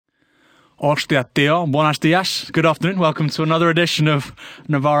Hostia, tío. Buenos dias. Good afternoon. Welcome to another edition of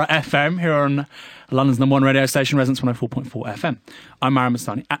Navarra FM here on London's number one radio station, Resonance 104.4 FM. I'm Aaron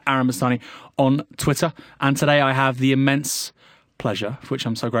Bastani, at Aaron Bastani on Twitter. And today I have the immense pleasure, for which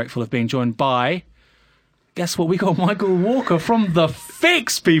I'm so grateful, of being joined by, guess what, we got Michael Walker from The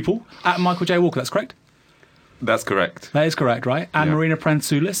Fix, people, at Michael J. Walker. That's correct? That's correct. That is correct, right? And yeah. Marina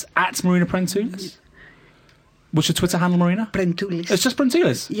Prentoulis, at Marina Prentoulis. What's your Twitter handle, Marina? Prentoulis. It's just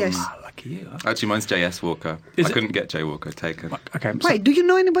Prentoulis? Yes. Lucky you. Huh? Actually, mine's JS Walker. I couldn't get J Walker taken. Okay. Wait, do you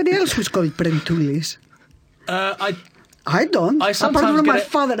know anybody else who's called Prentoulis? I don't. I sometimes apart from get my it.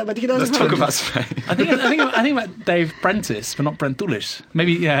 father, but he doesn't. Let's talk about Spain. I think about Dave Prentice, but not Prentoulis.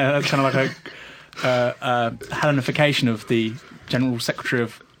 Maybe, yeah, that's kind of like a Hellenification of the General Secretary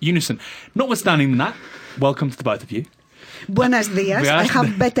of Unison. Notwithstanding that, welcome to the both of you. Buenos dias. I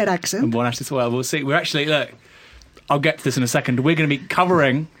have better accent. Buenos dias. Well, we'll see. We're actually, look, I'll get to this in a second. We're going to be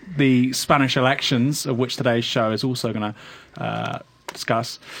covering the Spanish elections, of which today's show is also going to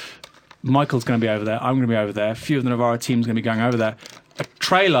discuss. Michael's going to be over there. I'm going to be over there. A few of the Navarra team's going to be going over there. A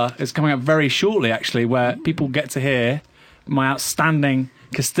trailer is coming up very shortly, actually, where people get to hear my outstanding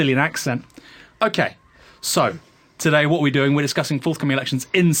Castilian accent. Okay, so today what we're doing, we're discussing forthcoming elections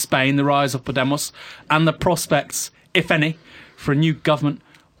in Spain, the rise of Podemos, and the prospects, if any, for a new government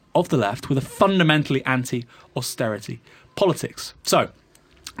of the left with a fundamentally anti-austerity politics. So,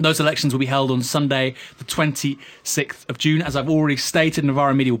 those elections will be held on Sunday, the 26th of June. As I've already stated,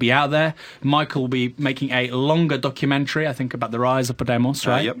 Navarra Media will be out there. Michael will be making a longer documentary, I think, about the rise of Podemos,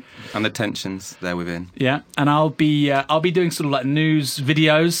 right? Yep, and the tensions there within. Yeah, and I'll be doing sort of like news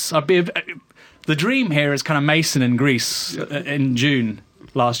videos. The dream here is kind of Mason in Greece in June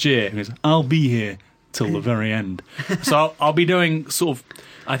last year. He goes, I'll be here till the very end. So I'll be doing sort of,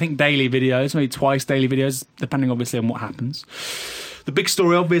 I think, daily videos, maybe twice daily videos, depending obviously on what happens. The big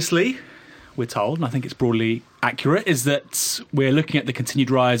story, obviously, we're told, and I think it's broadly accurate, is that we're looking at the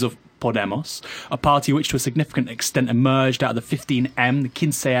continued rise of Podemos, a party which to a significant extent emerged out of the 15M, the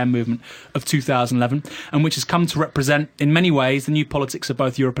 15M movement of 2011, and which has come to represent, in many ways, the new politics of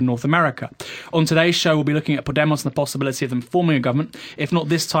both Europe and North America. On today's show, we'll be looking at Podemos and the possibility of them forming a government, if not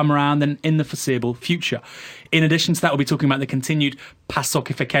this time around, then in the foreseeable future. In addition to that, we'll be talking about the continued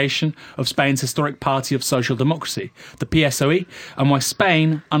PASOKification of Spain's historic party of social democracy, the PSOE, and why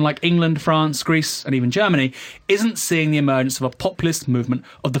Spain, unlike England, France, Greece, and even Germany, isn't seeing the emergence of a populist movement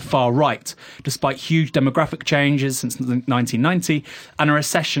of the far right, despite huge demographic changes since 1990 and a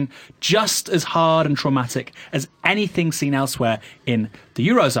recession just as hard and traumatic as anything seen elsewhere in the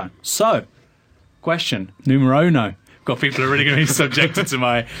Eurozone. So, question numero uno. Got people who are really going to be subjected to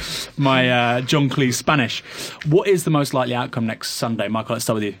my John Cleese Spanish. What is the most likely outcome next Sunday? Michael, let's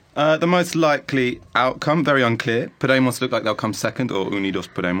start with you. The most likely outcome, very unclear. Podemos look like they'll come second, or Unidos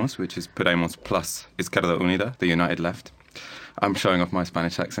Podemos, which is Podemos plus Izquierda Unida, the United Left. I'm showing off my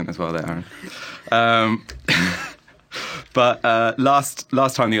Spanish accent as well there, Aaron. But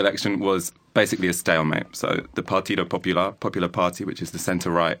last time the election was basically a stalemate. So the Partido Popular Party, which is the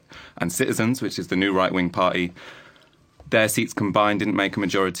centre-right, and Citizens, which is the new right-wing party, their seats combined didn't make a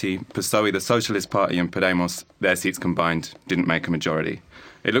majority. PSOE, the Socialist Party, and Podemos, their seats combined didn't make a majority.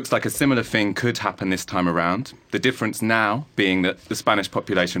 It looks like a similar thing could happen this time around. The difference now being that the Spanish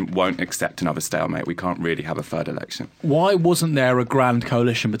population won't accept another stalemate. We can't really have a third election. Why wasn't there a grand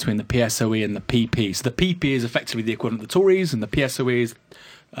coalition between the PSOE and the PP? So the PP is effectively the equivalent of the Tories, and the PSOE is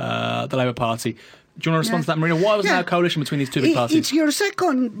the Labour Party. Do you want to respond to that, Marina? Why wasn't there a coalition between these two big parties? It's your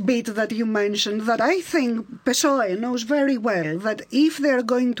second bit that you mentioned that I think PSOE knows very well that if they're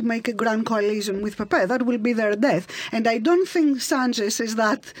going to make a grand coalition with PP, that will be their death. And I don't think Sanchez is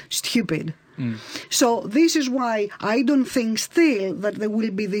that stupid. So this is why I don't think still that there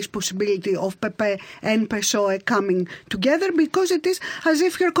will be this possibility of PP and PSOE coming together, because it is as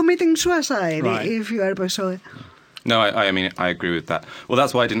if you're committing suicide if you are PSOE. No, I mean, I agree with that. Well,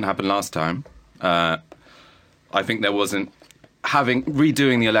 that's why it didn't happen last time. I think there wasn't...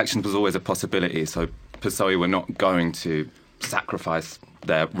 Redoing the elections was always a possibility, so PSOE were not going to sacrifice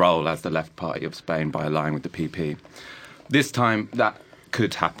their role as the left party of Spain by allying with the PP. This time, that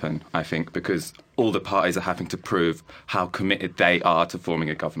could happen, I think, because all the parties are having to prove how committed they are to forming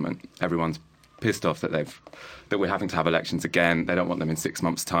a government. Everyone's pissed off that we're having to have elections again. They don't want them in 6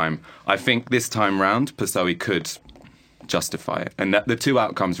 months' time. I think this time round, PSOE could justify it. And that the two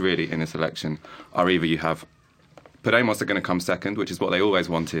outcomes really in this election are either you have Podemos are going to come second, which is what they always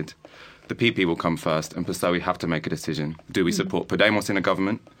wanted. The PP will come first, and PSOE have to make a decision. Do we support Podemos in a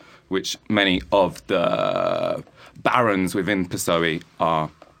government, which many of the barons within PSOE are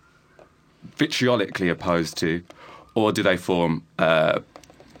vitriolically opposed to, or do they form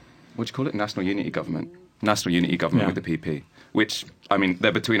what do you call it? National unity government with the PP. Which, I mean,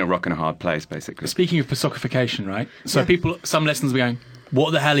 they're between a rock and a hard place, basically. Speaking of PASOKification, right? So some listeners were going,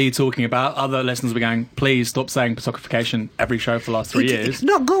 what the hell are you talking about? Other listeners were going, please stop saying PASOKification every show for the last 3 years.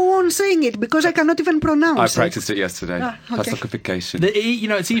 No, go on saying it, because I cannot even pronounce it. I practiced it yesterday. Okay. PASOKification.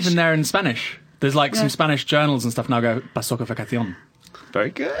 It's even there in Spanish. There's like some Spanish journals and stuff now go, PASOKificación.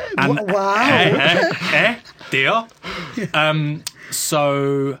 Very good. And, Wow. tío.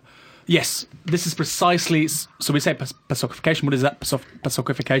 So, yes, this is precisely... So we say PASOKification. What is that,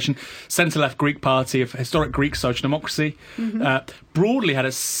 PASOKification? Centre-left Greek party of historic Greek social democracy. Broadly had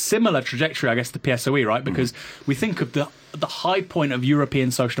a similar trajectory, I guess, to PSOE, right? Because we think of the high point of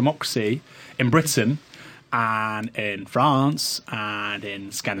European social democracy in Britain and in France and in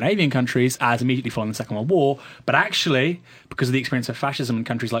Scandinavian countries as immediately following the Second World War. But actually, because of the experience of fascism in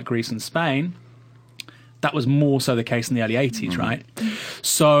countries like Greece and Spain, that was more so the case in the early 80s, right?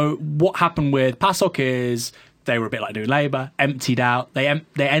 So what happened with PASOK is they were a bit like New Labour, emptied out. They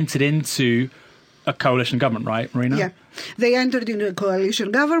entered into a coalition government, right, Marina? Yeah. They entered into a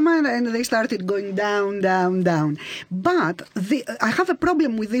coalition government and they started going down, down, down. But I have a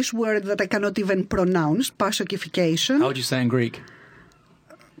problem with this word that I cannot even pronounce, PASOKification. How would you say in Greek?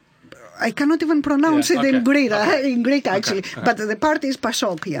 I cannot even pronounce it in Greek, actually. Okay. But the party is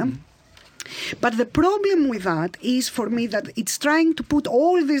PASOK, yeah? But the problem with that is, for me, that it's trying to put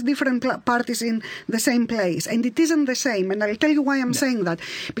all these different parties in the same place, and it isn't the same. And I'll tell you why I'm saying that.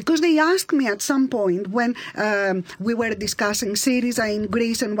 Because they asked me at some point when we were discussing Syriza in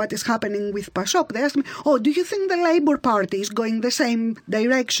Greece and what is happening with PASOK, they asked me, do you think the Labour Party is going the same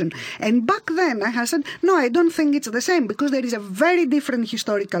direction? And back then I had said, no, I don't think it's the same, because there is a very different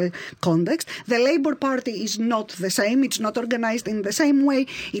historical context. The Labour Party is not the same. It's not organized in the same way.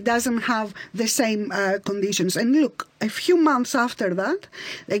 It doesn't have the same conditions. And look, a few months after that,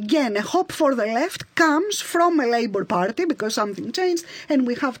 again, a hope for the left comes from a Labour Party because something changed, and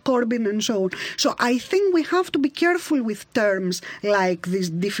we have Corbyn and so on. So I think we have to be careful with terms like this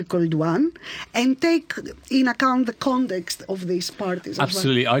difficult one and take in account the context of these parties.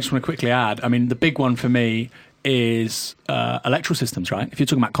 Absolutely. I just want to quickly add, I mean, the big one for me is electoral systems, right? If you're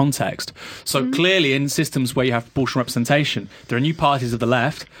talking about context. So clearly in systems where you have proportional representation, there are new parties of the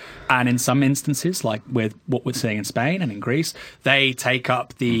left, and in some instances, like with what we're seeing in Spain and in Greece, they take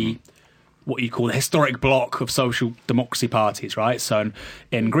up the what you call the historic bloc of social democracy parties, right? So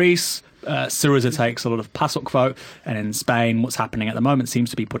in Greece, Syriza takes a lot of PASOK vote, and in Spain, what's happening at the moment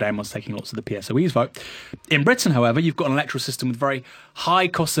seems to be Podemos taking lots of the PSOE's vote. In Britain, however, you've got an electoral system with very high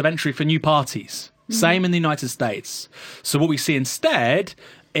costs of entry for new parties. Same in the United States. So what we see instead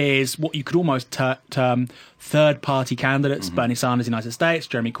is what you could almost term third-party candidates, Bernie Sanders in the United States,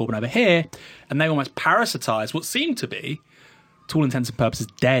 Jeremy Corbyn over here, and they almost parasitise what seemed to be, to all intents and purposes,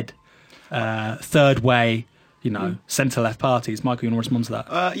 dead third-way, centre-left parties. Michael, you want to respond to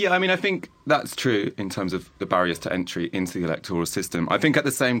that? Yeah, I mean, I think that's true in terms of the barriers to entry into the electoral system. I think at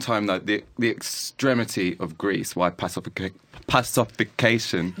the same time, though, the extremity of Greece, why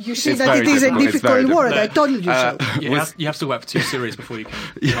PASOKification you see that it is a difficult word. I told you so. You have to work for 2 series before you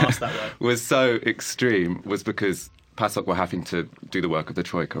can ask that word. Was so extreme was because PASOK were having to do the work of the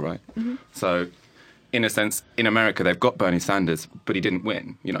Troika, right? So, in a sense, in America, they've got Bernie Sanders, but he didn't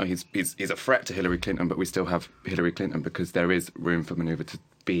win. He's a threat to Hillary Clinton, but we still have Hillary Clinton because there is room for manoeuvre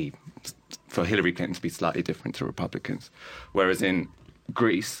for Hillary Clinton to be slightly different to Republicans. Whereas in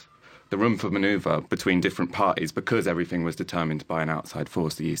Greece, the room for manoeuvre between different parties, because everything was determined by an outside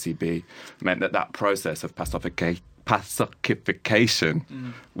force, the ECB, meant that process of PASOKification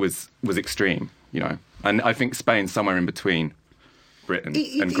was extreme, And I think Spain's somewhere in between Britain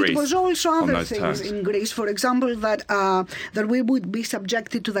and Greece. It was also other things terms. in Greece. For example, that we would be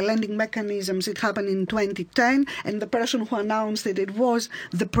subjected to the lending mechanisms. It happened in 2010, and the person who announced it was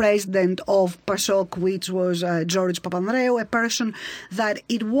the president of PASOK, which was George Papandreou, a person that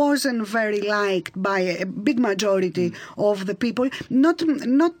it wasn't very liked by a big majority of the people. Not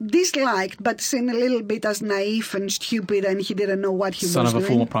disliked, but seen a little bit as naive and stupid, and he didn't know what he was doing. Son of a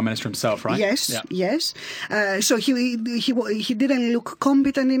former prime minister himself, right? Yes. So he didn't look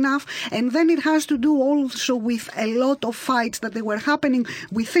competent enough, and then it has to do also with a lot of fights that they were happening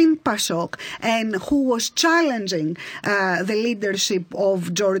within PASOK, and who was challenging the leadership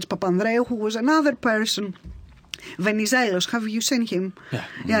of George Papandreou, who was another person. Venizelos, have you seen him?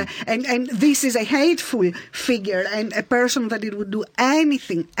 Yeah. And this is a hateful figure and a person that it would do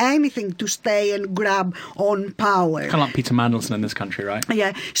anything to stay and grab on power. Kind of like Peter Mandelson in this country, right?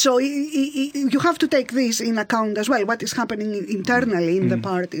 Yeah. So you have to take this in account as well, what is happening internally in the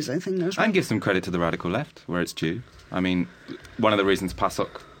parties, I think, as well. And give some credit to the radical left, where it's due. I mean, one of the reasons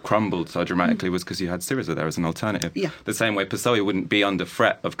PASOK crumbled so dramatically was because you had Syriza there as an alternative. Yeah. The same way PSOE wouldn't be under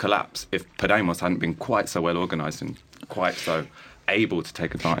threat of collapse if Podemos hadn't been quite so well organised and quite so able to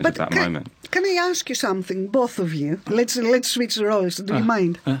take advantage of that moment. Can I ask you something, both of you? Let's switch roles. Do you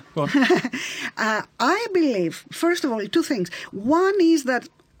mind? Go on. I believe, first of all, two things. One is that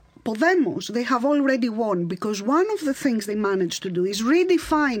Podemos, they have already won, because one of the things they managed to do is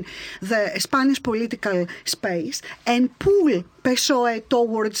redefine the Spanish political space and pull PSOE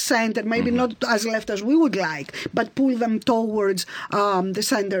towards center, maybe not as left as we would like, but pull them towards the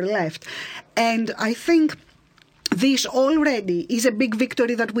center left. And I think this already is a big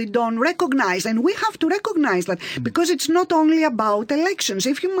victory that we don't recognize, and we have to recognize that, because it's not only about elections.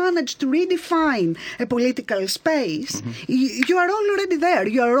 If you manage to redefine a political space, you are already there.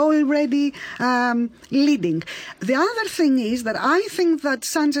 You are already leading. The other thing is that I think that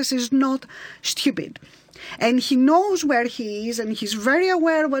Sanchez is not stupid. And he knows where he is, and he's very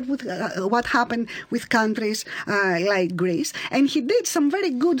aware what happened with countries like Greece. And he did some very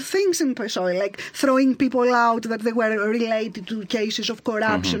good things in PSOE, like throwing people out that they were related to cases of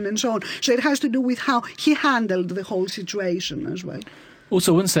corruption and so on. So it has to do with how he handled the whole situation as well.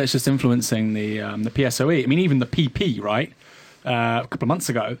 Also, I wouldn't say it's just influencing the PSOE. I mean, even the PP, right? A couple of months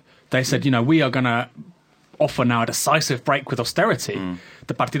ago, they said, we are going to offer now a decisive break with austerity,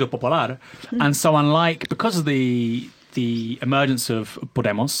 the Partido Popular. And so because of the emergence of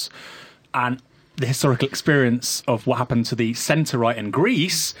Podemos and the historical experience of what happened to the centre-right in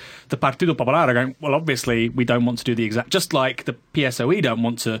Greece, the Partido Popular are going, well, obviously, we don't want to do the exact... Just like the PSOE don't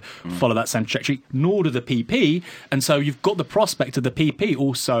want to follow that centre trajectory, nor do the PP. And so you've got the prospect of the PP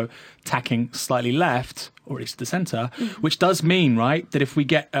also tacking slightly left, or at least the centre, which does mean, right, that if we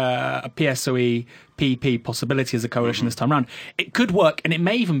get a PSOE PP possibility as a coalition this time around, it could work, and it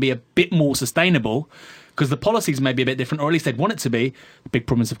may even be a bit more sustainable, because the policies may be a bit different, or at least they'd want it to be. The big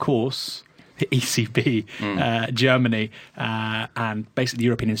problem is, of course, the ECB, Germany, and basically the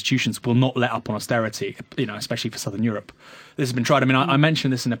European institutions will not let up on austerity, especially for Southern Europe. This has been tried. I mean, I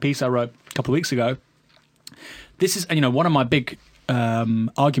mentioned this in a piece I wrote a couple of weeks ago. This is, one of my big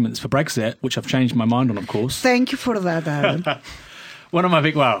arguments for Brexit, which I've changed my mind on, of course. Thank you for that, Aaron. One of my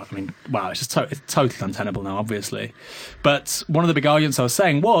big, it's just it's totally untenable now, obviously. But one of the big arguments I was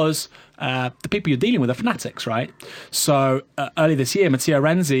saying was the people you're dealing with are fanatics, right? So early this year, Matteo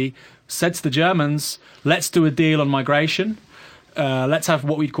Renzi said to the Germans, let's do a deal on migration. Let's have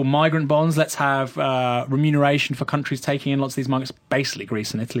what we'd call migrant bonds. Let's have remuneration for countries taking in lots of these migrants, basically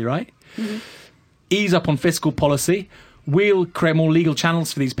Greece and Italy, right? Ease up on fiscal policy. We'll create more legal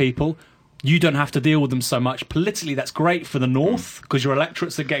channels for these people. You don't have to deal with them so much. Politically, that's great for the north, because your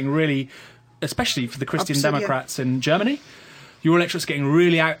electorates are getting really, especially for the Christian Democrats in Germany, your electorate's getting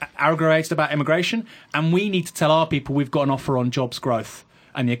really aggravated about immigration, and we need to tell our people we've got an offer on jobs growth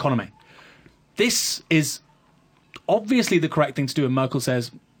and the economy. This is obviously the correct thing to do, and Merkel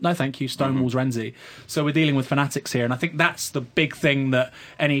says, no thank you, stonewalls Renzi. So we're dealing with fanatics here, and I think that's the big thing that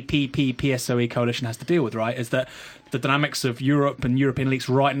any PP-PSOE coalition has to deal with, right, is that the dynamics of Europe and European elites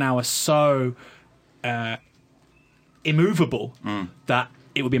right now are so immovable that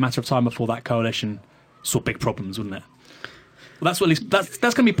it would be a matter of time before that coalition saw big problems, wouldn't it? Well, that's what at least that's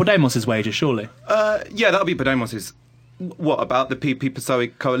going to be Podemos' wager, surely. Yeah, that'll be Podemos'. What about the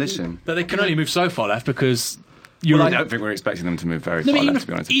PP-PSOE coalition? But they can only move so far left because Well, I don't think we're expecting them to move very far left, to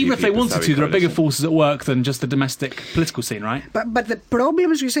be honest. Even if they wanted to, there are bigger forces at work than just the domestic political scene, right? But the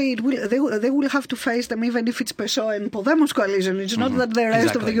problem is, you say, they will have to face them even if it's PSOE and Podemos coalition. It's not that the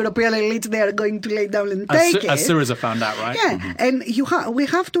rest of the European elites, they are going to lay down and take it. As Syriza found out, right? Yeah, and we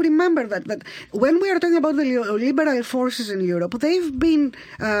have to remember that when we are talking about the liberal forces in Europe, they've been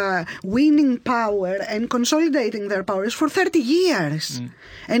winning power and consolidating their powers for 30 years.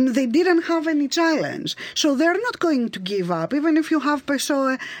 And they didn't have any challenge. So they're not going to give up, even if you have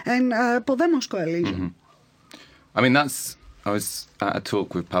PSOE and Podemos coalition. I mean, I was at a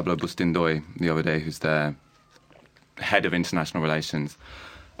talk with Pablo Bustindoy the other day, who's their head of international relations.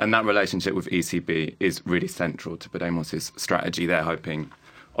 And that relationship with ECB is really central to Podemos' strategy. They're hoping,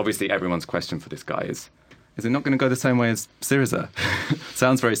 obviously everyone's question for this guy is it not going to go the same way as Syriza?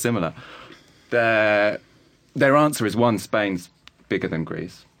 Sounds very similar. Their answer is, one, Spain's bigger than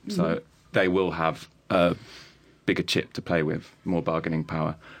Greece, so they will have a bigger chip to play with, more bargaining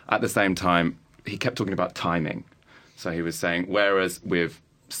power. At the same time, he kept talking about timing. So he was saying, whereas with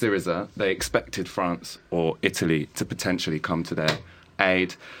Syriza, they expected France or Italy to potentially come to their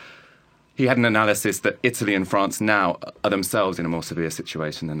aid, he had an analysis that Italy and France now are themselves in a more severe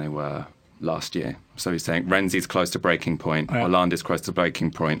situation than they were last year. So he's saying Renzi's close to breaking point, Yeah. Hollande is close to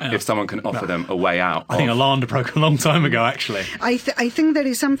breaking point. If someone can offer them a way out. I think Hollande broke a long time ago, actually. I think there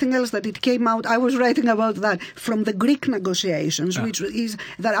is something else that it came out. I was writing about that from the Greek negotiations, which is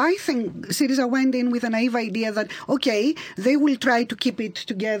that I think Syriza went in with a naive idea that, okay, they will try to keep it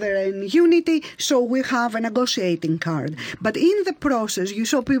together in unity, so we have a negotiating card. But in the process, you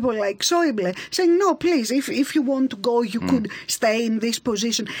saw people like Schäuble saying, no, please, if you want to go, you could stay in this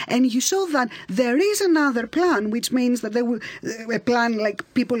position. And you saw that there is another plan, which means that there will a plan like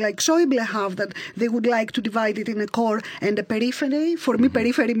people like Schäuble have, that they would like to divide it in a core and a periphery. For me,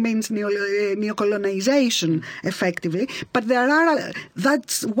 periphery means neocolonization, effectively. But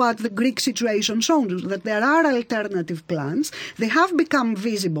that's what the Greek situation shows, that there are alternative plans. They have become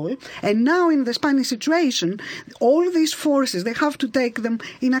visible. And now in the Spanish situation, all these forces, they have to take them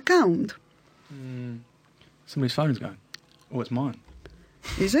in account. Somebody's phone is going. Oh, it's mine.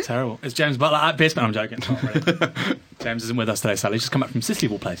 Is it? Terrible. It's James Butler at Beersman. I'm joking. Not really. James isn't with us today, sadly. He's just come back from Sicily,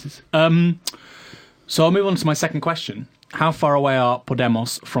 of all places. So I'll move on to my second question. How far away are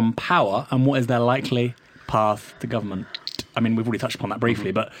Podemos from power, and what is their likely path to government? I mean, we've already touched upon that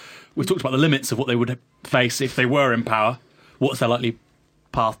briefly, but we've talked about the limits of what they would face if they were in power. What's their likely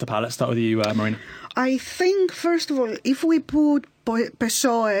path to power? Let's start with you, Marina. I think, first of all, if we put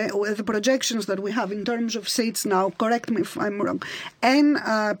PSOE, or the projections that we have in terms of seats now, correct me if I'm wrong, and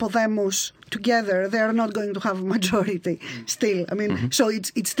Podemos together, they are not going to have a majority still. I mean, so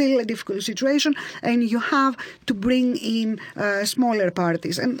it's still a difficult situation, and you have to bring in smaller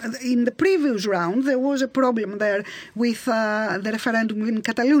parties. And in the previous round, there was a problem there with the referendum in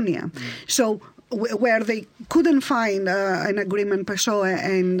Catalonia. So where they couldn't find an agreement, PSOE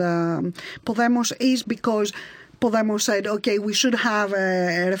and Podemos, is because Podemos said, okay, we should have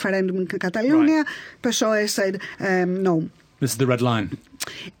a referendum in Catalonia. Right. PSOE said, no. This is the red line.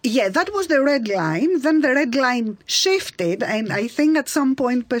 Yeah, that was the red line. Then the red line shifted, and I think at some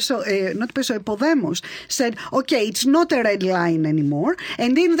point Podemos said, okay, it's not a red line anymore.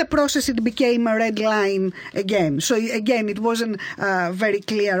 And in the process, it became a red line again. So again, it wasn't very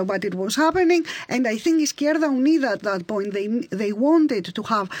clear what it was happening. And I think Izquierda Unida at that point, they wanted to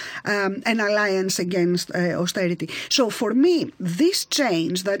have an alliance against austerity. So for me, this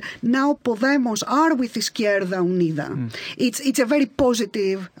change that now Podemos are with Izquierda Unida, it's a very positive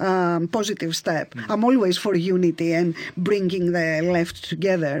step. I'm always for unity and bringing the left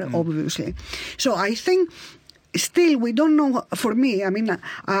together, obviously. So I think still we don't know, for me, I mean,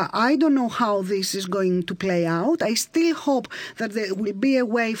 I don't know how this is going to play out. I still hope that there will be a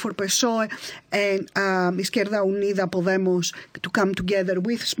way for PSOE and Izquierda Unida, Podemos to come together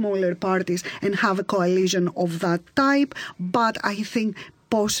with smaller parties and have a coalition of that type. But I think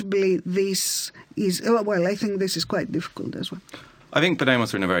possibly this is, I think this is quite difficult as well. I think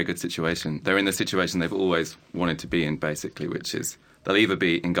Podemos are in a very good situation. They're in the situation they've always wanted to be in, basically, which is they'll either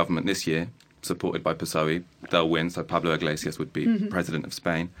be in government this year, supported by PSOE, they'll win, so Pablo Iglesias would be president of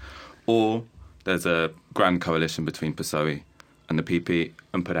Spain, or there's a grand coalition between PSOE and the PP,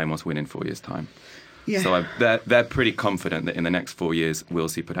 and Podemos win in 4 years' time. Yeah. So they're pretty confident that in the next 4 years we'll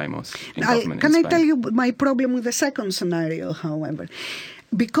see Podemos in government in Spain. Can I tell you my problem with the second scenario, however?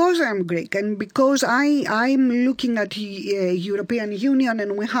 Because I'm Greek and because I'm looking at European Union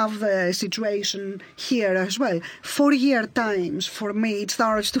and we have the situation here as well, 4 year times, for me, it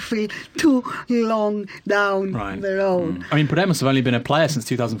starts to feel too long down the road. I mean, Podemos have only been a player since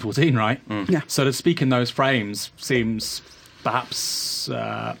 2014, right? Yeah. So to speak in those frames seems perhaps...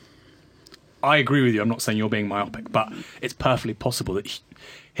 I agree with you. I'm not saying you're being myopic, but it's perfectly possible that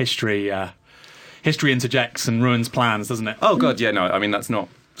history interjects and ruins plans, doesn't it? Oh, God, yeah, no, I mean, that's not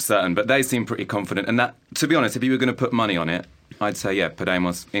certain, but they seem pretty confident. And that, to be honest, if you were going to put money on it, I'd say, yeah,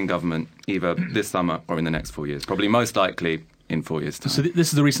 Podemos in government either this summer or in the next 4 years. Probably most likely in 4 years' time. So this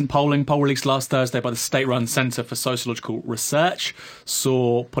is the recent poll released last Thursday by the state-run Centre for Sociological Research,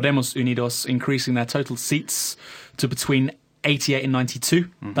 saw Podemos Unidos increasing their total seats to between 88 and 92.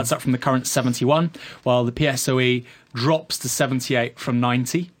 That's up from the current 71, while the PSOE drops to 78 from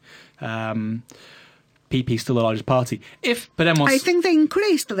 90. PP still the largest party. If Podemos, I think they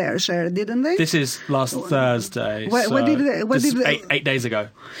increased their share, didn't they? This is last Thursday. What did they, 8 days ago.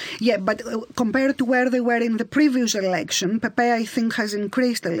 Yeah, but compared to where they were in the previous election, PP, I think, has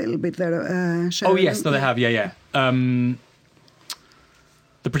increased a little bit their share. Oh yes, no, they have. Yeah. The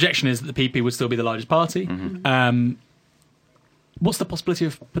projection is that the PP would still be the largest party. What's the possibility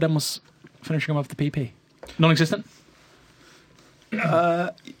of Podemos finishing above the PP? Non-existent?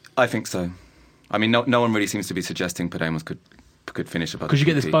 I think so. I mean, no one really seems to be suggesting Podemos could could finish above. Because you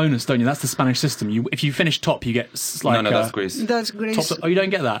get this bonus, don't you? That's the Spanish system. If you finish top, you get like... No, that's Greece. That's Greece. Top, oh, you don't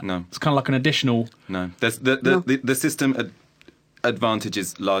get that? No. It's kind of like an additional... No. There's the system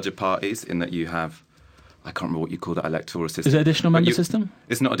advantages larger parties in that you have... I can't remember what you call that electoral system. Is it additional member system?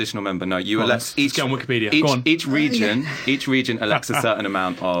 It's not additional member, no. You elect... Let's go on Wikipedia. Go on. Each region elects a certain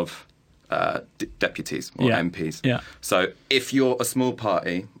amount of deputies or MPs. Yeah. So if you're a small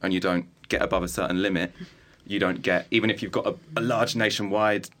party and you don't get above a certain limit, you don't get... Even if you've got a large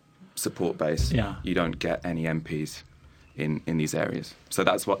nationwide support base, you don't get any MPs in these areas. So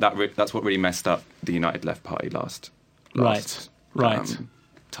that's what really messed up the United Left Party last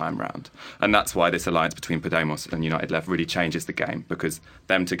time round. And that's why this alliance between Podemos and United Left really changes the game, because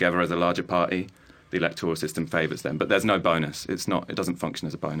them together as a larger party, the electoral system favours them. But there's no bonus. It doesn't function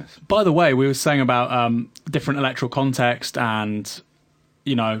as a bonus. By the way, we were saying about different electoral context and,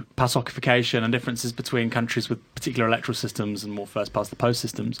 PASOKification and differences between countries with particular electoral systems and more first past the post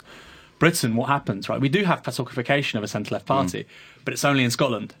systems. Britain, what happens, right? We do have PASOKification of a centre-left party, but it's only in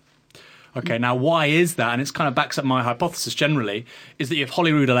Scotland. Okay, now why is that? And it kind of backs up my hypothesis generally, is that you have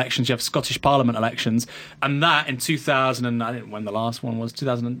Holyrood elections, you have Scottish Parliament elections, and that in 2000, and I don't know when the last one was,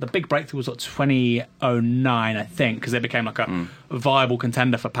 2000, the big breakthrough was 2009, I think, because they became like a viable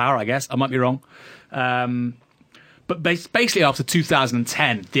contender for power, I guess. I might be wrong. But basically after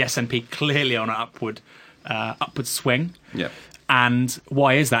 2010, the SNP clearly on an upward swing. Yeah. And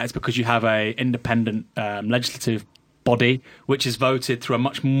why is that? It's because you have a independent legislative body which is voted through a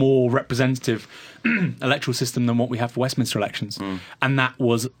much more representative electoral system than what we have for Westminster elections. And that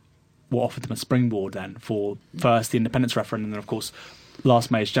was what offered them a springboard then for first the independence referendum and then, of course, last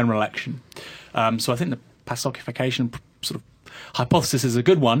May's general election. So I think the PASOKification sort of hypothesis is a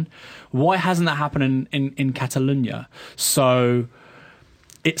good one. Why hasn't that happened in Catalonia? So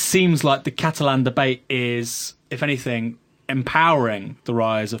it seems like the Catalan debate is, if anything, empowering the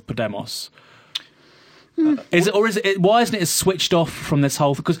rise of Podemos. Is it? Why isn't it switched off from this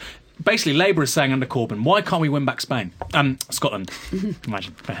whole? Because basically, Labour is saying under Corbyn, why can't we win back Spain? Scotland.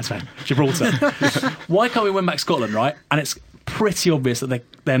 Imagine Spain, Gibraltar. Why can't we win back Scotland? Right, and it's pretty obvious that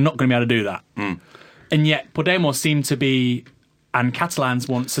they're not going to be able to do that. And yet, Podemos seem to be, and Catalans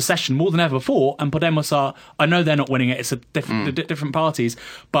want secession more than ever before. And Podemos are. I know they're not winning it. It's different parties,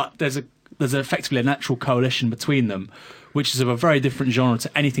 but there's effectively a natural coalition between them, which is of a very different genre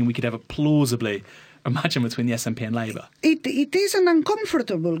to anything we could ever plausibly imagine between the SNP and Labour. It is an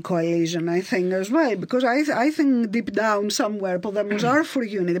uncomfortable coalition, I think, as well, because I think deep down somewhere Podemos are for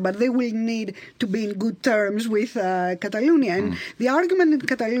unity, but they will need to be in good terms with Catalonia. And the argument in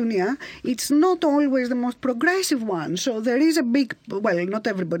Catalonia, it's not always the most progressive one. So there is a big, well, not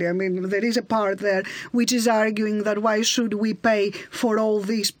everybody, I mean, there is a part there which is arguing that why should we pay for all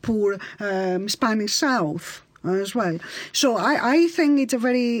this poor Spanish South as well. So I think it's a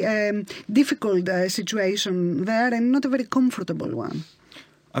very difficult situation there and not a very comfortable one.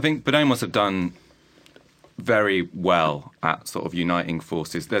 I think Podemos have done very well at sort of uniting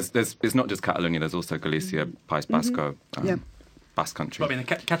forces. It's not just Catalonia, there's also Galicia, País Vasco, Basque Country. But I mean,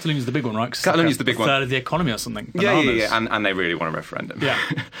 Catalonia's the big one, right? Catalonia's the big one. Third of the economy or something. Yeah. And they really want a referendum. Yeah.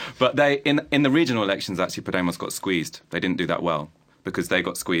 But in the regional elections, actually, Podemos got squeezed. They didn't do that well because they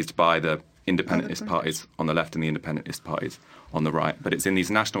got squeezed by the independentist parties on the left and the independentist parties on the right. But it's in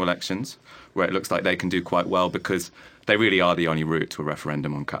these national elections where it looks like they can do quite well because they really are the only route to a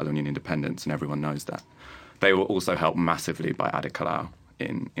referendum on Catalonian independence, and everyone knows that. They were also helped massively by Ada Colau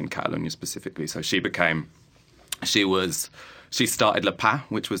in Catalonia specifically. So she started La Paz,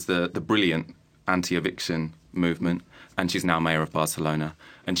 which was the brilliant anti-eviction movement, and she's now mayor of Barcelona.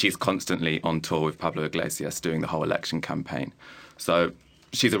 And she's constantly on tour with Pablo Iglesias doing the whole election campaign. So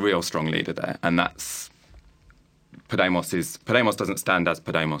she's a real strong leader there, and that's Podemos doesn't stand as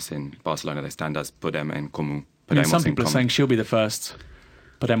Podemos in Barcelona. They stand as Podem en Comú. Some people are saying she'll be the first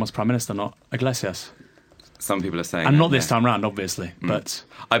Podemos prime minister, not Iglesias. Some people are saying, and not this time round, obviously. But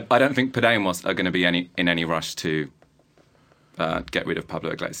I don't think Podemos are going to be in any rush to get rid of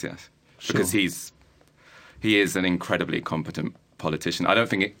Pablo Iglesias because he is an incredibly competent politician. I don't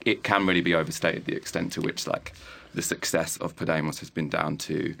think it can really be overstated the extent to which the success of Podemos has been down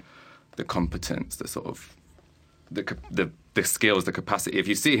to the competence, the sort of the skills, the capacity. If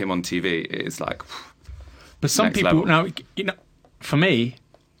you see him on TV, it is like. But some people now, for me,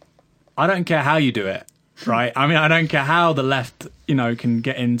 I don't care how you do it, right? I mean, I don't care how the left, can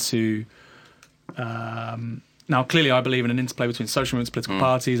get into. Now, clearly, I believe in an interplay between social movements, political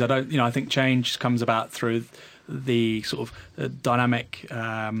parties. I think change comes about through the sort of dynamic.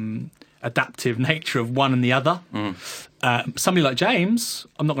 Adaptive nature of one and the other. Somebody like James,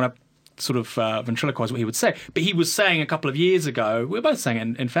 I'm not going to sort of ventriloquize what he would say. But he was saying a couple of years ago, we were both saying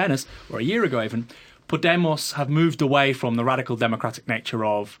it in fairness, or a year ago even, Podemos have moved away from the radical democratic nature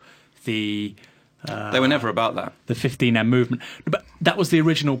of the... they were never about that. The 15M movement. But that was the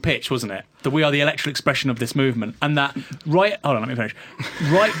original pitch, wasn't it? That we are the electoral expression of this movement. And that, hold on, let me finish.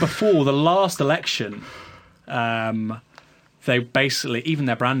 Right before the last election, they basically, even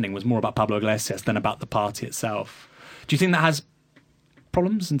their branding was more about Pablo Iglesias than about the party itself. Do you think that has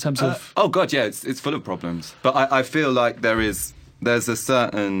problems in terms of... Oh, God, yeah, it's full of problems. But I feel like there's a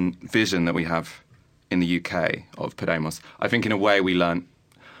certain vision that we have in the UK of Podemos. I think in a way we learned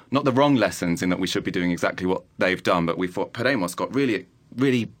not the wrong lessons in that we should be doing exactly what they've done, but we thought Podemos got really,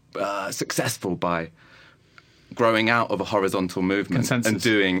 really successful by growing out of a horizontal movement Consensus.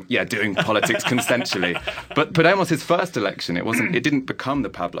 and doing politics consensually. But Podemos' first election, it didn't become the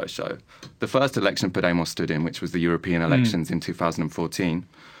Pablo show. The first election Podemos stood in, which was the European elections in 2014,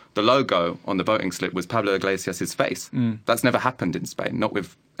 the logo on the voting slip was Pablo Iglesias' face. That's never happened in Spain, not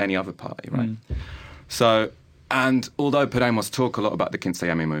with any other party, right? So, and although Podemos talk a lot about the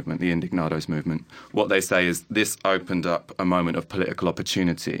 15M movement, the Indignados movement, what they say is this opened up a moment of political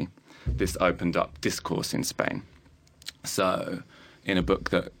opportunity. This opened up discourse in Spain. So, in a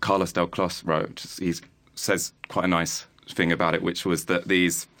book that Carlos del Clos wrote, he says quite a nice thing about it, which was that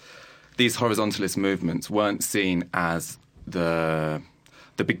these horizontalist movements weren't seen as the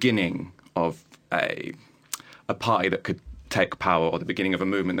beginning of a party that could take power or the beginning of a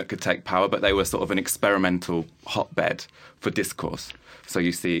movement that could take power, but they were sort of an experimental hotbed for discourse. So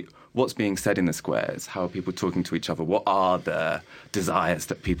you see what's being said in the squares, how are people talking to each other, what are the desires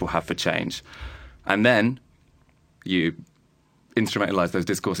that people have for change. And then you instrumentalise those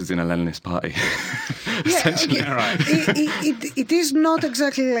discourses in a Leninist party. Essentially. Right. It is not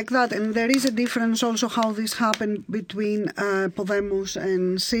exactly like that, and there is a difference also how this happened between Podemos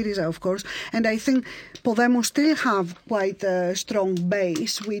and Syriza, of course. And I think Podemos still have quite a strong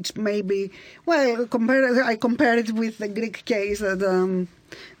base, which maybe, well, I compare it with the Greek case that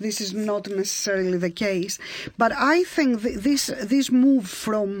this is not necessarily the case. But I think this move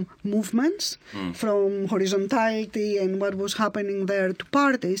from movements, from horizontality and what was happening there to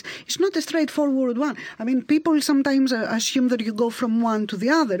parties, is not a straightforward one. I mean, people sometimes assume that you go from one to the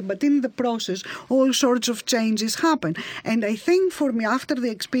other, but in the process, all sorts of changes happen. And I think for me, after the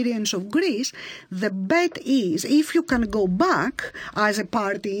experience of Greece, the bet is if you can go back as a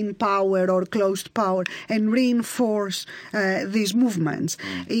party in power or close to power and reinforce these movements.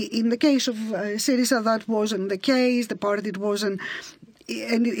 In the case of Syriza, that wasn't the case. The party wasn't,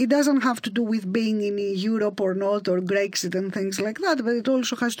 and it doesn't have to do with being in Europe or not, or Brexit and things like that, but it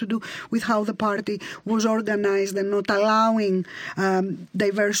also has to do with how the party was organized and not allowing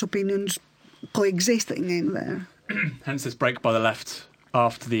diverse opinions coexisting in there. Hence this break by the left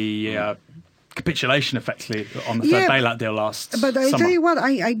after the capitulation, effectively, on the third bailout deal last summer. But I tell you what,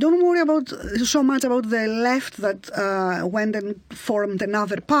 I don't worry so much about the left that went and formed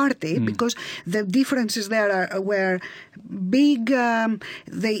another party, because the differences there were big. And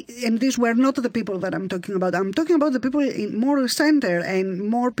these were not the people that I'm talking about. I'm talking about the people in more center and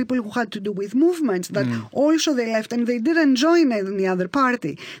more people who had to do with movements that also they left, and they didn't join any other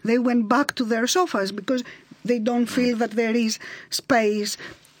party. They went back to their sofas because they don't feel that there is space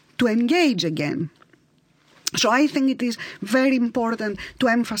to engage again. So I think it is very important to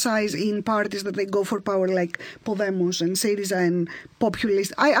emphasize in parties that they go for power like Podemos and Syriza and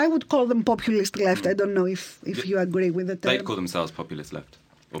populist. I would call them populist left. I don't know if you agree with the term. They'd call themselves populist left.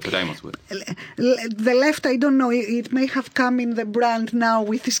 Or Podemos would. The left, I don't know. It may have come in the brand now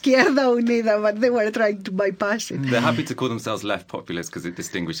with Izquierda Unida, but they were trying to bypass it. They're happy to call themselves left populist because it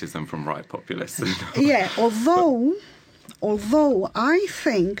distinguishes them from right populists. Yeah, although I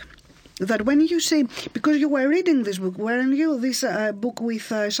think that when you say, because you were reading this book, weren't you? This book with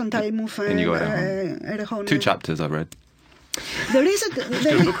Chantal Mouffe and Erejón. 2 chapters I read. There is Just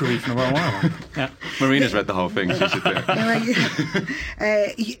do a book review for a while. Yeah. Marina's read the whole thing. She should do it.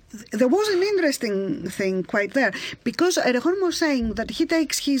 There was an interesting thing quite there, because Erejón was saying that he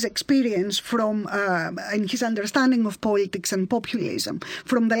takes his experience from and his understanding of politics and populism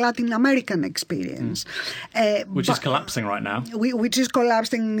from the Latin American experience, which is collapsing right now. Which is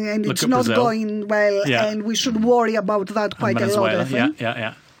collapsing, and Look it's at not Brazil. going well, and we should worry about that quite a lot, I think.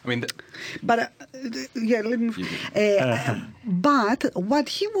 Yeah. I mean, But let me. But what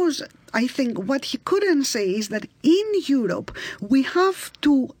he was, I think, what he couldn't say is that in Europe we have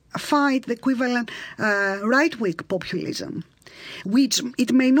to fight the equivalent right-wing populism, which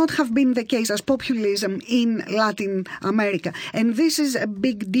it may not have been the case as populism in Latin America, and this is a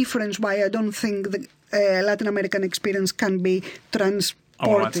big difference. Why I don't think the Latin American experience can be I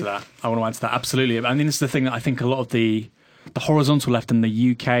want to add to that. Absolutely. I mean, this is the thing that I think a lot of the horizontal left in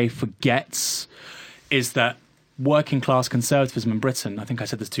the UK forgets is that working class conservatism in Britain, I think I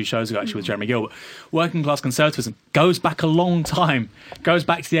said this 2 shows ago actually with Jeremy Gilbert, working class conservatism goes back a long time, goes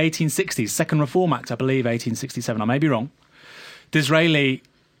back to the 1860s, Second Reform Act, I believe, 1867, I may be wrong. Disraeli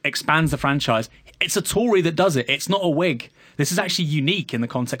expands the franchise. It's a Tory that does it. It's not a Whig. This is actually unique in the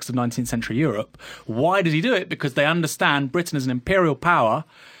context of 19th century Europe. Why does he do it? Because they understand Britain as an imperial power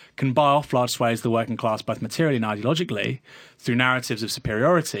can buy off large swathes of the working class, both materially and ideologically, through narratives of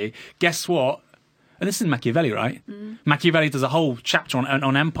superiority. Guess what? And this is Machiavelli, right? Machiavelli does a whole chapter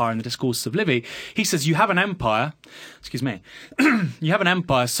on empire in the Discourses of Livy. He says you have an empire, you have an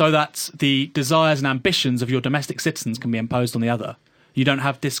empire so that the desires and ambitions of your domestic citizens can be imposed on the other. You don't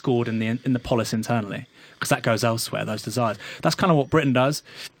have discord in the polis internally, because that goes elsewhere, those desires. That's kind of what Britain does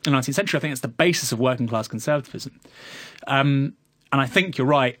in the 19th century. I think it's the basis of working class conservatism. And I think you're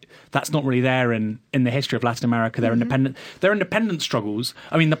right, that's not really there in the history of Latin America. They're independent struggles.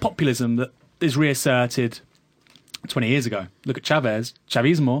 I mean, the populism that is reasserted 20 years ago. Look at Chavez,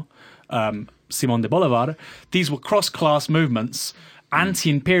 Chavismo, Simón de Bolívar. These were cross-class movements,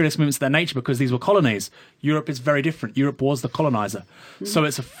 anti-imperialist movements of their nature because these were colonies. Europe is very different. Europe was the colonizer. So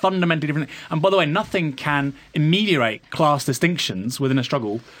it's a fundamentally different thing. And by the way, nothing can ameliorate class distinctions within a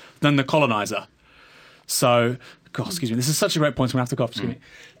struggle than the colonizer. So, God, excuse me, this is such a great point, I'm going to have to go off. Excuse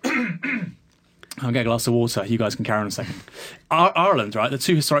me. I'll get a glass of water. You guys can carry on a second. Ireland, right? The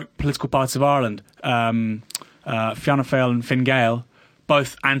 2 historic political parties of Ireland, Fianna Fáil and Fine Gael,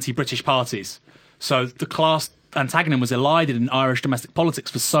 both anti-British parties. So the class antagonism was elided in Irish domestic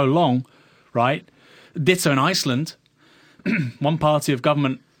politics for so long, right? Ditto in Iceland. One party of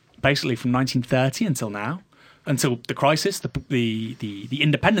government basically from 1930 until now, until the crisis, the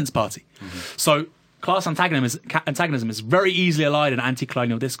Independence Party. So class antagonism is very easily allied in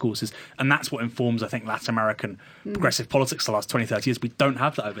anti-colonial discourses, and that's what informs, I think, Latin American progressive politics the last 20, 30 years. We don't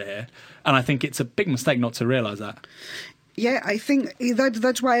have that over here, and I think it's a big mistake not to realise that. Yeah, I think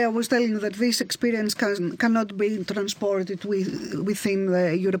that's why I was telling you that this experience cannot be transported within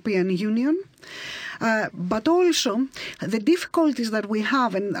the European Union. But also, the difficulties that we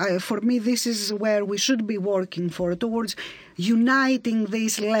have, and for me this is where we should be working towards uniting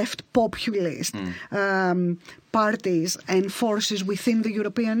these left populist parties and forces within the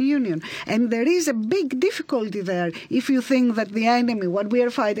European Union. And there is a big difficulty there if you think that the enemy, what we are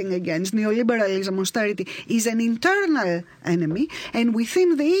fighting against, neoliberalism, austerity, is an internal enemy. And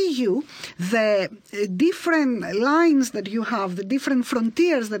within the EU, the different lines that you have, the different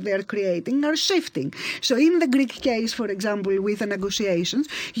frontiers that they are creating are shifting. So in the Greek case, for example, with the negotiations,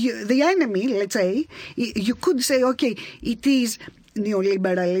 the enemy, let's say, you could say, okay, it is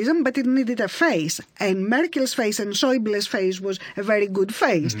neoliberalism, but it needed a face. And Merkel's face and Schäuble's face was a very good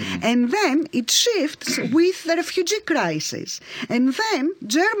face. And then it shifts with the refugee crisis. And then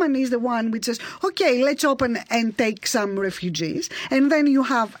Germany is the one which says, okay, let's open and take some refugees. And then you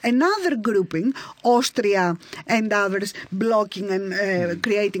have another grouping, Austria and others, blocking and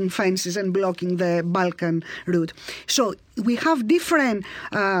creating fences and blocking the Balkan route. So we have different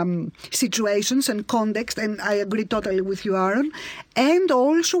situations and context, and I agree totally with you, Aaron. And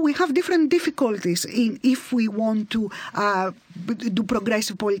also we have different difficulties if we want to do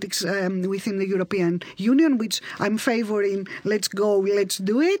progressive politics within the European Union, which I'm favoring, let's go, let's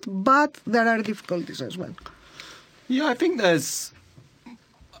do it, but there are difficulties as well. Yeah, I think the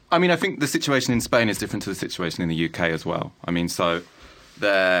situation in Spain is different to the situation in the UK as well. I mean, so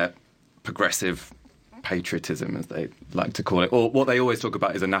their progressive patriotism, as they like to call it, or what they always talk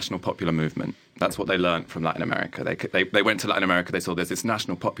about is a national popular movement. That's what they learned from Latin America. They went to Latin America, they saw there's this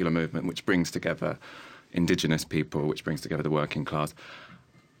national popular movement which brings together indigenous people, which brings together the working class,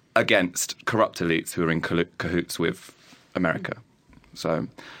 against corrupt elites who are in cahoots with America. So,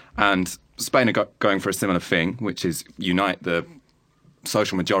 and Spain are going for a similar thing, which is unite the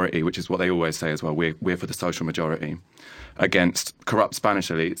social majority, which is what they always say as well. We're for the social majority, against corrupt Spanish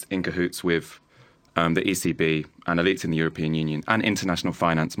elites in cahoots with the ECB and elites in the European Union and international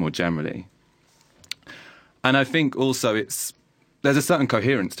finance more generally. And I think also there's a certain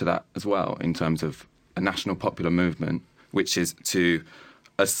coherence to that as well in terms of a national popular movement, which is to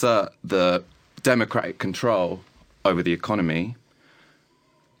assert the democratic control over the economy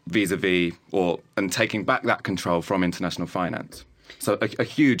vis-a-vis and taking back that control from international finance. So a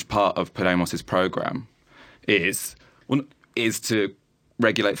huge part of Podemos' programme is to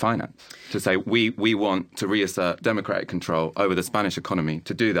regulate finance, to say we want to reassert democratic control over the Spanish economy.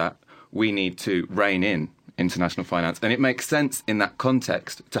 To do that, we need to rein in international finance. And it makes sense in that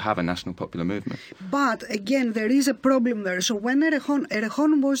context to have a national popular movement. But again, there is a problem there. So when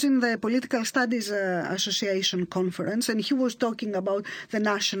Errejón was in the Political Studies Association conference, and he was talking about the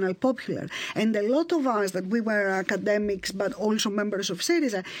national popular, and a lot of us that we were academics but also members of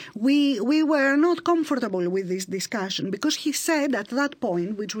Syriza, we were not comfortable with this discussion, because he said at that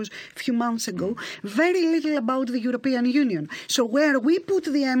point, which was a few months ago, very little about the European Union. So where we put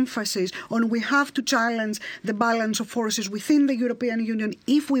the emphasis on we have to challenge the balance of forces within the European Union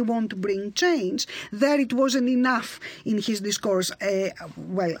if we want to bring change, there it wasn't enough in his discourse.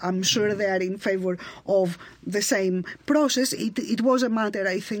 Well, I'm sure they are in favor of the same process. It was a matter,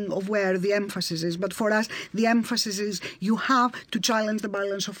 I think, of where the emphasis is. But for us, the emphasis is you have to challenge the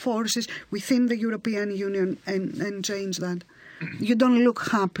balance of forces within the European Union and change that. You don't look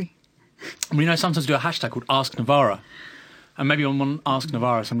happy. We sometimes do a hashtag called Ask Navarra. And maybe on one Ask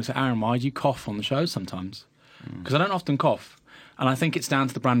Navarra, somebody say, Aaron, why do you cough on the show sometimes? Because I don't often cough. And I think it's down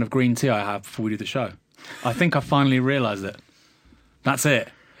to the brand of green tea I have before we do the show. I think I finally realised it. That's it.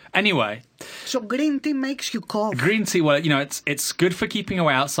 Anyway. So green tea makes you cough? Green tea, well, it's good for keeping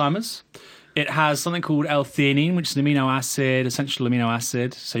away Alzheimer's. It has something called L-theanine, which is an amino acid, essential amino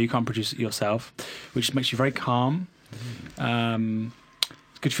acid, so you can't produce it yourself, which makes you very calm.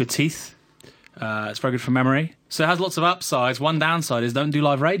 It's good for your teeth. It's very good for memory. So it has lots of upsides. One downside is don't do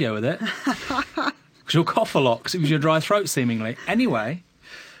live radio with it. Because you'll cough a lot, because it gives you a dry throat, seemingly. Anyway,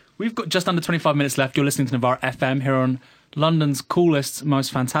 we've got just under 25 minutes left. You're listening to Navarra FM here on London's coolest,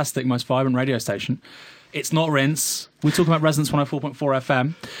 most fantastic, most vibrant radio station. It's not Rinse. We're talking about Resonance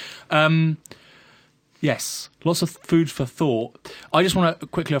 104.4 FM. Yes, lots of food for thought. I just want to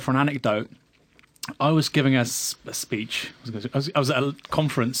quickly offer an anecdote. I was giving a speech. I was at a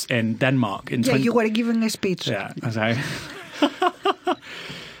conference in Denmark. You were giving a speech. Yeah, at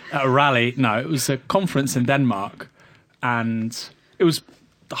a rally. No, it was a conference in Denmark, and it was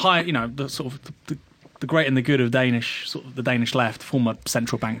the high. The sort of the great and the good of the Danish left, former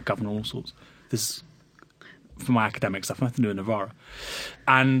central bank governor, all sorts. This for my academic stuff, nothing to do with Navarra,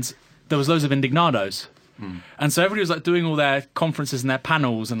 and there was loads of indignados. And so everybody was doing all their conferences and their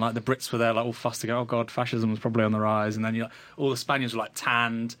panels, and the Brits were there all fussed to go, oh God, fascism was probably on the rise. And then all the Spaniards were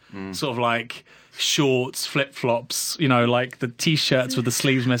tanned, sort of shorts, flip-flops, the T-shirts with the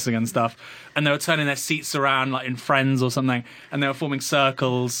sleeves missing and stuff. And they were turning their seats around in Friends or something, and they were forming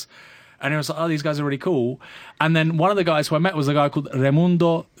circles. And it was oh, these guys are really cool. And then one of the guys who I met was a guy called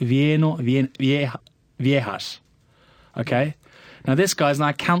Raimundo Viejas. Okay? Now this guy's now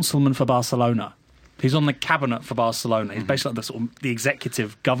a councilman for Barcelona. He's on the cabinet for Barcelona. He's basically the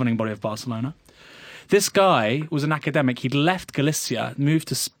executive governing body of Barcelona. This guy was an academic. He'd left Galicia, moved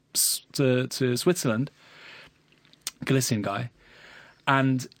to Switzerland, Galician guy,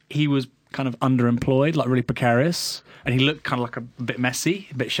 and he was kind of underemployed, really precarious, and he looked kind of a bit messy,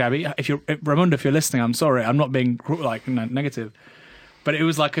 a bit shabby. Raimundo, if you're listening, I'm sorry. I'm not being negative, but it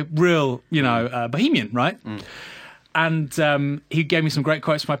was a real, bohemian, right? And he gave me some great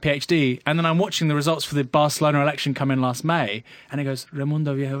quotes for my PhD. And then I'm watching the results for the Barcelona election come in last May. And he goes,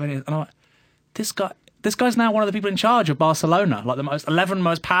 Raimundo Viejo. And I'm like, this guy's now one of the people in charge of Barcelona, the 11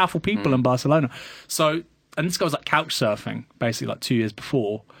 most powerful people in Barcelona. So, and this guy was couch surfing, basically 2 years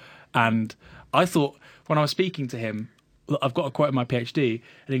before. And I thought, when I was speaking to him, I've got a quote in my PhD,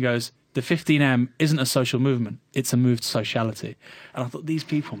 and he goes, the 15M isn't a social movement, it's a move to sociality. And I thought, these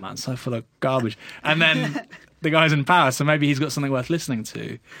people, man, so full of garbage. And then the guy's in power, so maybe he's got something worth listening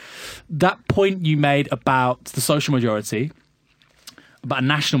to. That point you made about the social majority, about a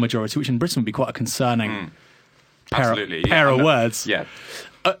national majority, which in Britain would be quite a concerning pair of words. Yeah.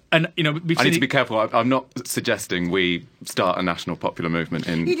 And I need to be careful. I'm not suggesting we start a national popular movement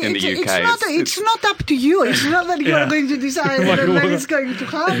in the UK. It's not up to you. It's not that you're going to decide when it's going to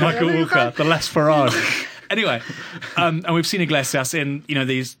happen. Michael Walker, the less Farage. Anyway, and we've seen Iglesias in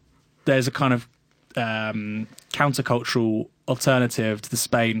there's a kind of countercultural alternative to the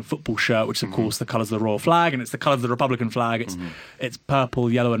Spain football shirt, which is of course the colours of the royal flag, and it's the colours of the Republican flag. It's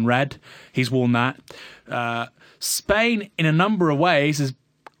purple, yellow and red. He's worn that. Spain, in a number of ways, is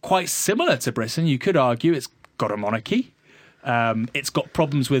quite similar to Britain. You could argue it's got a monarchy. It's got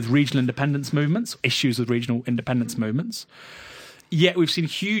problems with regional independence movements, issues with regional independence movements. Yet we've seen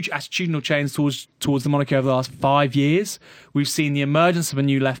huge attitudinal change towards the monarchy over the last 5 years. We've seen the emergence of a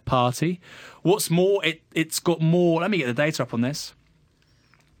new left party. What's more, it's got more... Let me get the data up on this.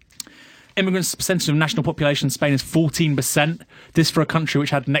 Immigrants' percentage of national population in Spain is 14%. This for a country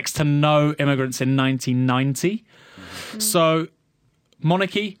which had next to no immigrants in 1990. So,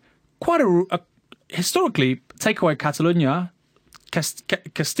 monarchy, quite a historically, take away Catalonia,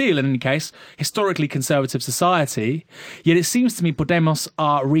 Castile, in any case, historically conservative society. Yet it seems to me Podemos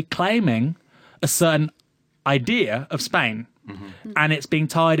are reclaiming a certain idea of Spain, and it's being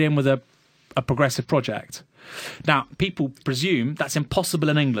tied in with a progressive project. Now, people presume that's impossible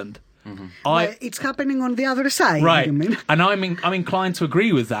in England. Well, it's happening on the other side, right? you mean? And I'm inclined to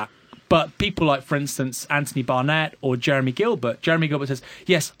agree with that. But people like, for instance, Anthony Barnett or Jeremy Gilbert says,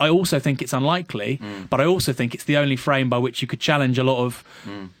 yes, I also think it's unlikely, but I also think it's the only frame by which you could challenge a lot of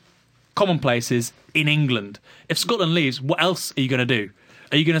commonplaces in England. If Scotland leaves, what else are you going to do?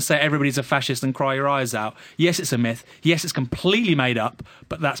 Are you going to say everybody's a fascist and cry your eyes out? Yes, it's a myth. Yes, it's completely made up,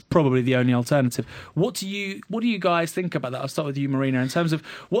 but that's probably the only alternative. What do you guys think about that? I'll start with you, Marina, in terms of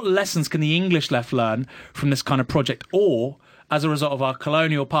what lessons can the English left learn from this kind of project, or as a result of our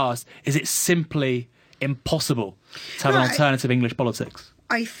colonial past, is it simply impossible to have an alternative English politics?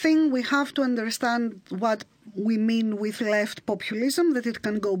 I think we have to understand what we mean with left populism, that it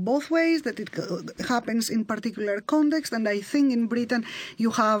can go both ways, that it happens in particular context. And I think in Britain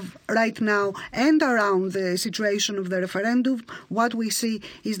you have right now, and around the situation of the referendum, what we see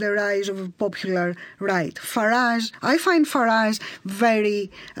is the rise of a popular right. I find Farage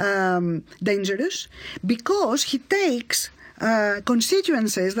very dangerous, because he takes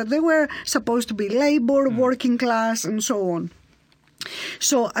constituencies that they were supposed to be Labour, working class, and so on.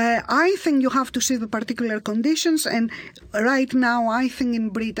 So I think you have to see the particular conditions, and right now I think in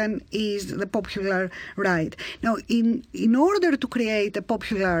Britain is the popular right. Now, in order to create a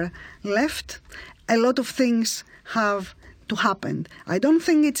popular left, a lot of things have to happen. I don't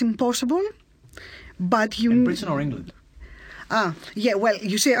think it's impossible, but in Britain or England? Yeah. Well,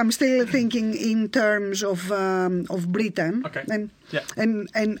 you see, I'm still thinking in terms of Britain. Okay. And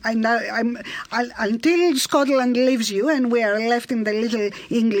I'm until Scotland leaves you and we are left in the little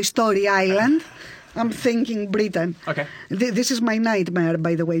English story island. I'm thinking Britain. Okay. This is my nightmare,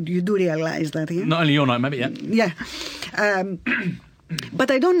 by the way. You do realize that, yeah? Not only your nightmare, but yeah. But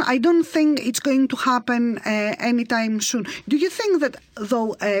I don't think it's going to happen anytime soon. Do you think that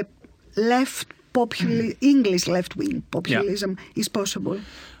though English left-wing populism is possible?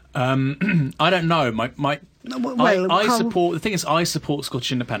 I don't know. I support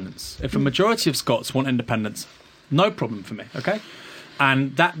Scottish independence. If a majority of Scots want independence, no problem for me, okay?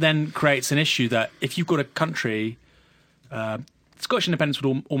 And that then creates an issue that if you've got a country, Scottish independence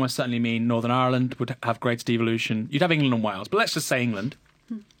would almost certainly mean Northern Ireland would have greater devolution. You'd have England and Wales, but let's just say England.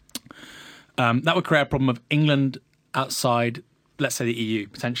 That would create a problem of England outside, let's say, the EU,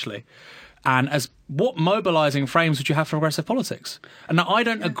 potentially. And as what mobilising frames would you have for progressive politics? And now I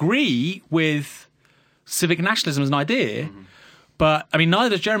don't agree with civic nationalism as an idea, but I mean neither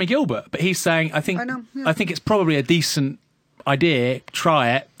does Jeremy Gilbert. But he's saying I think it's probably a decent idea.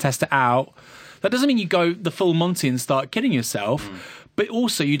 Try it, test it out. That doesn't mean you go the full Monty and start kidding yourself. But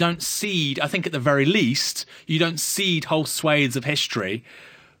also you don't cede. I think at the very least you don't cede whole swathes of history,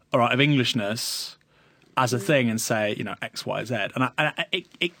 all right, of Englishness as a thing and say, X, Y, Z. And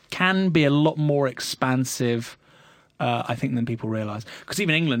it can be a lot more expansive, I think, than people realise. Because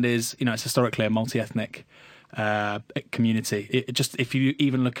even England is, it's historically a multi-ethnic community. If you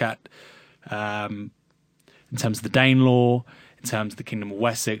even look at, in terms of the Danelaw, in terms of the Kingdom of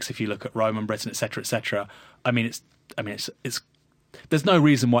Wessex, if you look at Roman Britain, etc., etc., it's there's no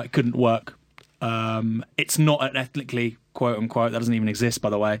reason why it couldn't work. It's not an ethnically, quote unquote, that doesn't even exist, by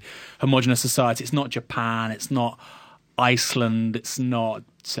the way, homogenous society. It's not Japan. It's not Iceland. It's not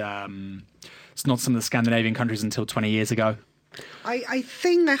some of the Scandinavian countries until 20 years ago. I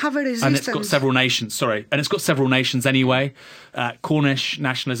think I have a resistance. And it's got several nations. And it's got several nations anyway. Cornish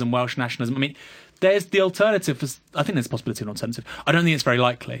nationalism, Welsh nationalism. I mean, there's the alternative. I think there's a possibility of an alternative. I don't think it's very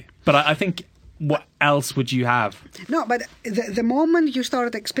likely, but I think. What else would you have? No, but the moment you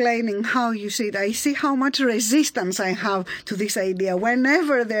start explaining how you see it, I see how much resistance I have to this idea.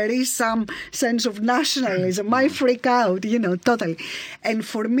 Whenever there is some sense of nationalism, I freak out, totally. And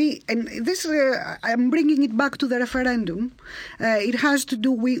for me, and this, I'm bringing it back to the referendum. It has to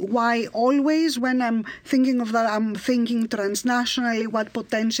do with why always when I'm thinking of that, I'm thinking transnationally, what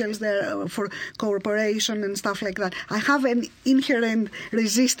potentials there are for cooperation and stuff like that. I have an inherent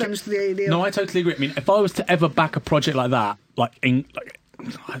resistance to the idea. No, I totally agree. I mean, if I was to ever back a project like that, you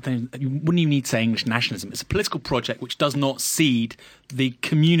wouldn't even need to say English nationalism. It's a political project which does not cede the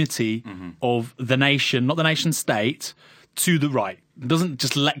community of the nation, not the nation state, to the right. It doesn't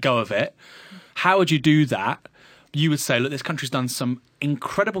just let go of it. How would you do that? you would say, look, this country's done some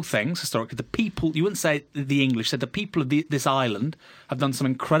incredible things historically. The people, you wouldn't say the English, said the people of this island have done some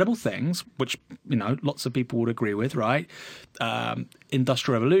incredible things, which, lots of people would agree with, right?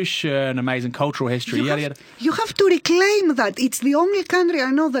 Industrial revolution, amazing cultural history, yada, yada. You have to reclaim that. It's the only country I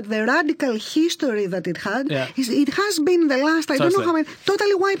know that the radical history that it had, it has been the last, I don't know how many,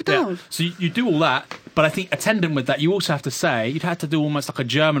 totally wiped out. So you do all that, but I think attendant with that, you also have to say, you'd have to do almost like a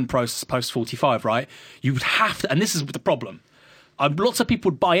German process post-45, right? You would have to, and this is the problem. Lots of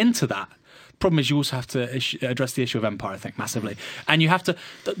people would buy into that. Problem is you also have to address the issue of empire, I think, massively. And you have to,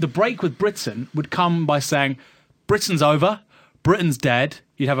 the break with Britain would come by saying, Britain's over, Britain's dead,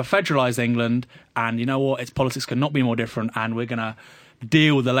 you'd have a federalised England, and you know what, its politics cannot be more different, and we're going to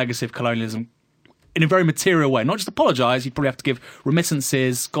deal with the legacy of colonialism in a very material way. Not just apologise, you'd probably have to give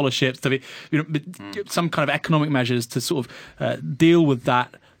remittances, scholarships, some kind of economic measures to sort of deal with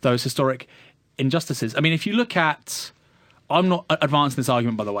those historic injustices. I mean, if you look at... I'm not advancing this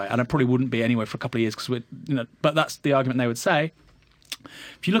argument, by the way, and I probably wouldn't be anyway for a couple of years, because but that's the argument they would say.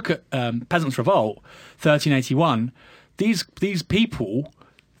 If you look at Peasants' Revolt, 1381, these people,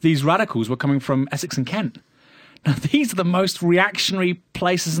 these radicals, were coming from Essex and Kent. Now, these are the most reactionary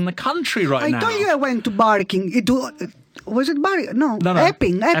places in the country now. I told you I went to Barking. Was it Barking? No.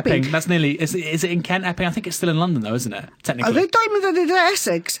 Epping. That's nearly... Is it in Kent, Epping? I think it's still in London, though, isn't it? Technically. They told me that it's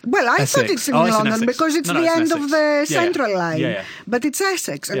Essex. Well, I thought it's in London because it's the end of the Central Line. Yeah. But it's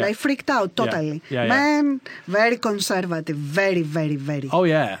Essex, and I freaked out totally. Man, very conservative. Very, very, very. Oh,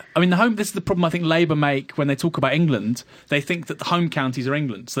 yeah. I mean, this is the problem I think Labour make when they talk about England. They think that the home counties are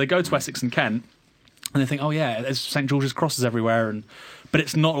England. So they go to Essex and Kent, and they think, oh, yeah, there's St George's crosses everywhere. But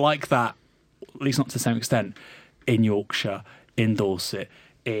it's not like that, at least not to the same extent, in Yorkshire, in Dorset,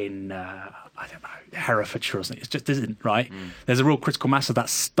 in, Herefordshire or something. It just isn't, right? There's a real critical mass of that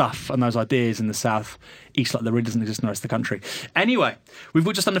stuff and those ideas in the south east, like there really doesn't exist in the rest of the country. Anyway, we've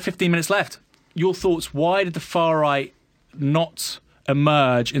got just under 15 minutes left. Your thoughts, why did the far right not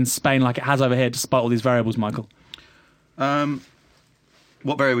emerge in Spain like it has over here, despite all these variables, Michael?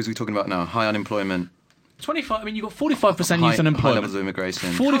 What variables are we talking about now? High unemployment? 25. I mean, you've got 45% youth unemployment. High levels of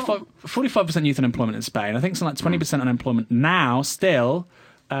immigration. 45% youth unemployment in Spain. I think something like 20% unemployment now. Still,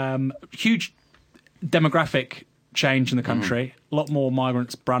 huge demographic change in the country. A lot more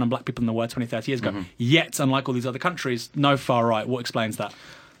migrants, brown and black people than there were 20, 30 years ago. Yet, unlike all these other countries, no far right. What explains that?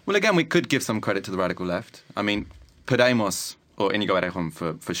 Well, again, we could give some credit to the radical left. I mean, Podemos, or Inigo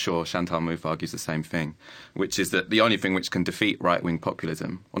Errejón for sure, Chantal Mouffe argues the same thing, which is that the only thing which can defeat right-wing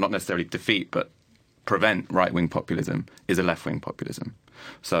populism, or not necessarily defeat, but prevent right-wing populism, is a left-wing populism.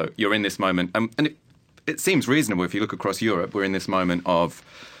 So you're in this moment, and it seems reasonable if you look across Europe, we're in this moment of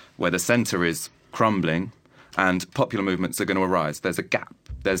where the centre is crumbling and popular movements are going to arise. There's a gap.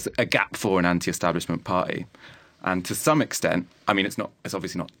 There's a gap for an anti-establishment party. And to some extent, I mean, it's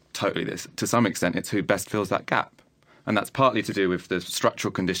obviously not totally this, to some extent it's who best fills that gap. And that's partly to do with the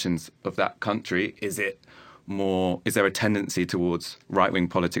structural conditions of that country. Is there a tendency towards right-wing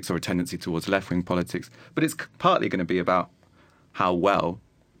politics or a tendency towards left-wing politics? But it's partly going to be about how well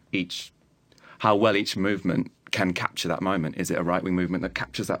each movement can capture that moment. Is it a right-wing movement that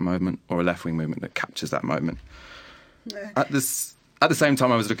captures that moment, or a left-wing movement that captures that moment? At the same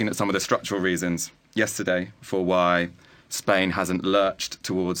time, I was looking at some of the structural reasons yesterday for why Spain hasn't lurched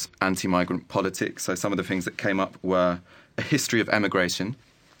towards anti-migrant politics. So some of the things that came up were a history of emigration.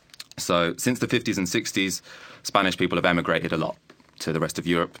 So since the 50s and 60s, Spanish people have emigrated a lot to the rest of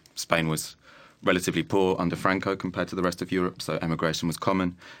Europe. Spain was relatively poor under Franco compared to the rest of Europe, so emigration was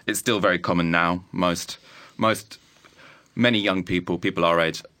common. It's still very common now. Many young people our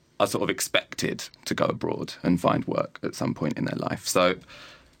age, are sort of expected to go abroad and find work at some point in their life. So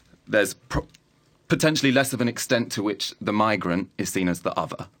there's potentially less of an extent to which the migrant is seen as the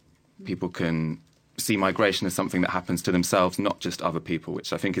other. People can see migration as something that happens to themselves, not just other people,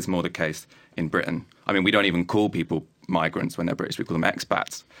 which I think is more the case in Britain. I mean, we don't even call people migrants when they're British. We call them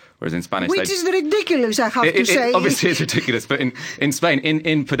expats, whereas in Spanish... Which is ridiculous, I have to say. Obviously, it's ridiculous, but in Spain,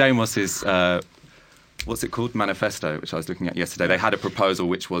 in Podemos's... what's it called? Manifesto, which I was looking at yesterday. They had a proposal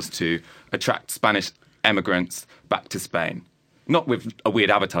which was to attract Spanish emigrants back to Spain. Not with a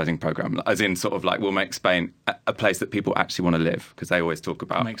weird advertising program, as in sort of like we'll make Spain a place that people actually want to live, because they always talk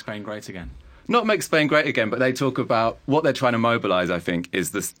about... Make Spain great again. Not make Spain great again, but they talk about what they're trying to mobilise, I think,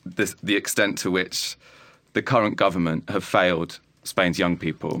 is the extent to which the current government have failed Spain's young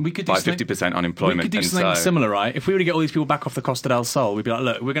people by 50% unemployment. We could do something similar, right? If we were to get all these people back off the Costa del Sol, we'd be like,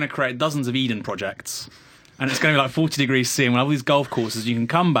 look, we're going to create dozens of Eden projects, and it's going to be like 40 degrees C, and we'll have all these golf courses. You can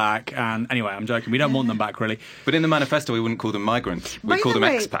come back, and anyway, I'm joking. We don't want them back, really. But in the manifesto, we wouldn't call them migrants. We'd call them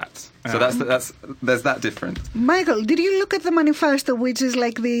expats. So there's that difference. Michael, did you look at the manifesto, which is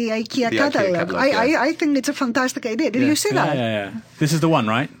like the IKEA catalogue? I think it's a fantastic idea. Did you see that? Yeah. This is the one,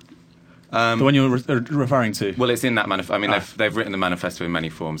 right? The one you're referring to. Well, it's in that manifesto. I mean, they've written the manifesto in many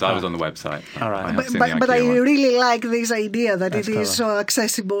forms. I was on the website. All right. But I really like this idea that it is so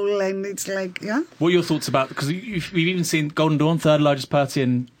accessible, and it's like, What are your thoughts about, because we've even seen Golden Dawn, third largest party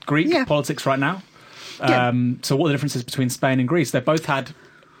in Greek politics right now. So what are the differences between Spain and Greece? They've both had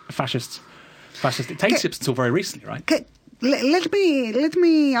fascist dictatorships until very recently, right? Let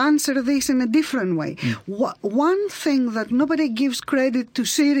me answer this in a different way. One thing that nobody gives credit to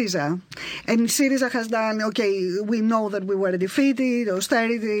Syriza, and Syriza has done, we know that we were defeated,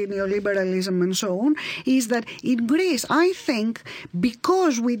 austerity, neoliberalism and so on, is that in Greece, I think,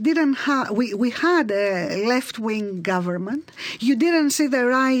 because we had a left-wing government, you didn't see the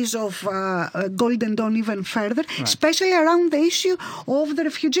rise of Golden Dawn even further, especially around the issue of the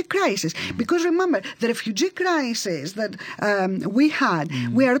refugee crisis. Because remember, the refugee crisis that we had,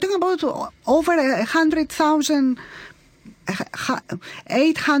 we are talking about over 800,000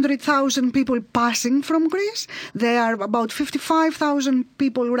 people passing from Greece. There are about 55,000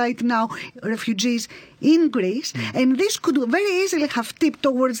 people right now, refugees in Greece, and this could very easily have tipped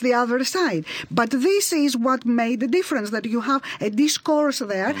towards the other side. But this is what made the difference, that you have a discourse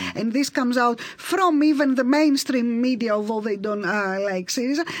there, and this comes out from even the mainstream media, although they don't like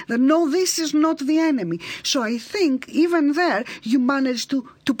Syriza, that no, this is not the enemy. So I think even there you managed to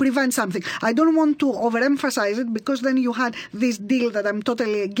prevent something. I don't want to overemphasize it, because then you had this deal that I'm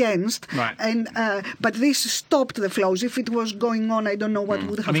totally against, and but this stopped the flows. If it was going on, I don't know what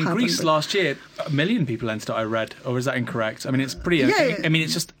would have happened. I mean, Greece last year, 1 million people entered, I read, or is that incorrect? I mean, it's pretty. I mean,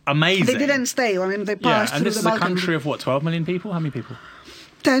 it's just amazing. They didn't stay. I mean, they passed. And this is a country of what, 12 million people? How many people?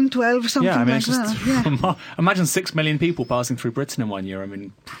 10, 12, something like that. Imagine 6 million people passing through Britain in 1 year. I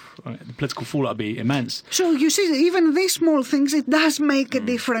mean, the political fallout would be immense. So you see, even these small things, it does make a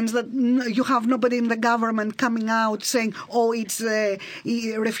difference that you have nobody in the government coming out saying, it's the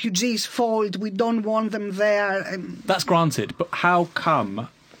refugees' fault, we don't want them there. That's granted, but how come...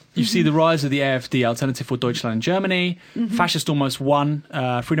 You see the rise of the AfD, Alternative for Deutschland in Germany. Fascist almost won.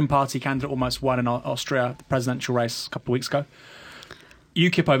 Freedom Party candidate almost won in Austria, the presidential race a couple of weeks ago.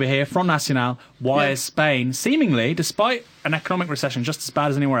 UKIP over here, Front National. Why is Spain, seemingly, despite an economic recession just as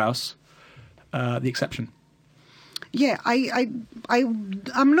bad as anywhere else, the exception? Yeah,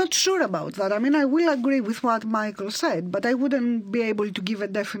 I'm not sure about that. I mean, I will agree with what Michael said, but I wouldn't be able to give a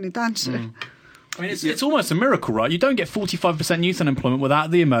definite answer. I mean, it's almost a miracle, right? You don't get 45% youth unemployment without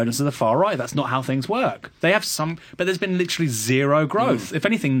the emergence of the far right. That's not how things work. They have some, but there's been literally zero growth. If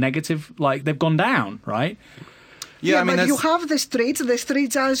anything, negative, like they've gone down, right? Yeah, I mean, but you have the streets. The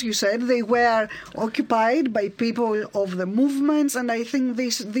streets, as you said, they were occupied by people of the movements, and I think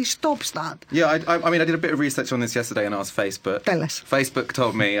this stops that. Yeah, I mean, I did a bit of research on this yesterday and asked Facebook. Tell us. Facebook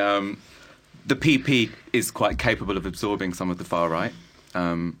told me the PP is quite capable of absorbing some of the far right.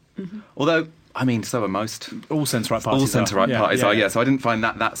 Although, I mean, so are most. All centre-right parties. All centre-right parties are, so I didn't find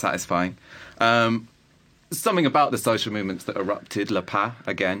that satisfying. Something about the social movements that erupted, La PA,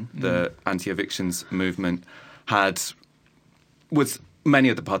 again, the anti-evictions movement, many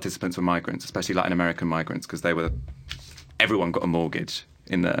of the participants were migrants, especially Latin American migrants, because everyone got a mortgage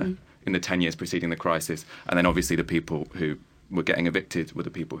in the 10 years preceding the crisis, and then obviously the people who were getting evicted were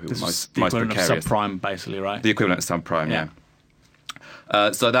the people who were most precarious. The equivalent of subprime, basically, right? The equivalent of subprime,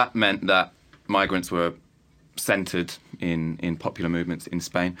 yeah. So that meant that migrants were centred in popular movements in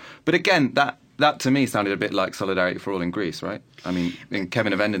Spain. But again, that to me sounded a bit like Solidarity for All in Greece, right? I mean, in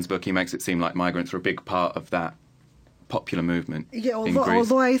Kevin Evenden's book, he makes it seem like migrants were a big part of that popular movement in Greece.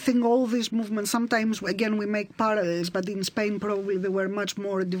 Although I think all these movements, sometimes, again, we make parallels, but in Spain probably they were much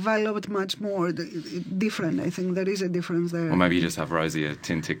more developed, much more different. I think there is a difference there. Or maybe you just have rosier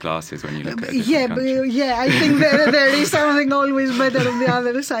tinted glasses when you look at it. I think there is something always better on the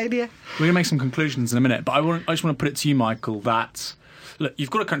other side, We're going to make some conclusions in a minute, but I just want to put it to you, Michael, that, look,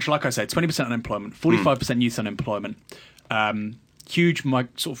 you've got a country, like I said, 20% unemployment, 45% youth unemployment, huge,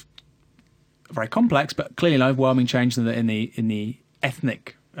 sort of, very complex, but clearly an overwhelming change in the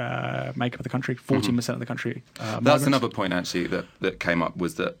ethnic makeup of the country. 14% of the country. That's another point actually that came up,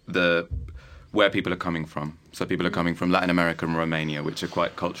 was that where people are coming from. So people are coming from Latin America and Romania, which are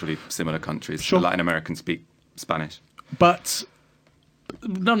quite culturally similar countries. Sure. The Latin Americans speak Spanish, but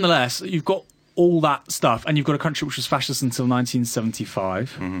nonetheless, you've got all that stuff, and you've got a country which was fascist until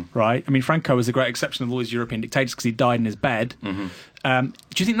 1975, right? I mean, Franco was a great exception of all these European dictators because he died in his bed. Do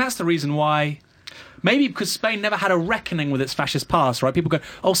you think that's the reason why Maybe because Spain never had a reckoning with its fascist past, right? People go,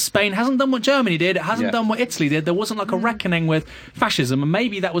 oh, Spain hasn't done what Germany did, it hasn't done what Italy did. There wasn't like a reckoning with fascism, and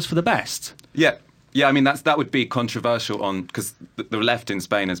maybe that was for the best. Yeah. Yeah, I mean, that would be controversial because the left in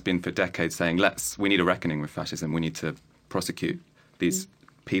Spain has been for decades saying, we need a reckoning with fascism, we need to prosecute these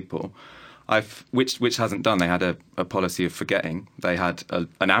people. Which hasn't done. They had a policy of forgetting. They had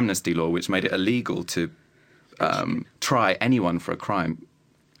an amnesty law which made it illegal to try anyone for a crime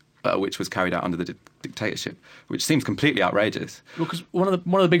which was carried out under the dictatorship, which seems completely outrageous. Well, because one of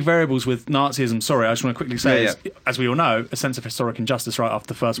the big variables with Nazism, I just want to quickly say, is, as we all know, a sense of historic injustice right after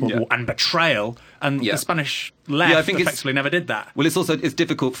the First World War and betrayal, and the Spanish left effectively never did that. Well, it's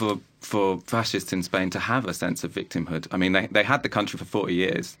difficult for fascists in Spain to have a sense of victimhood. I mean, they had the country for 40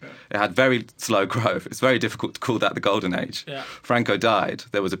 years. It had very slow growth. It's very difficult to call that the golden age. Yeah. Franco died.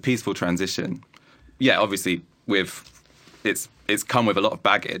 There was a peaceful transition. Yeah, obviously, it's come with a lot of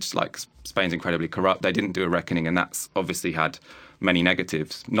baggage, like Spain's incredibly corrupt. They didn't do a reckoning, and that's obviously had many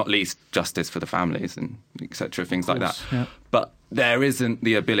negatives, not least justice for the families and etc., things like that. Yeah. But there isn't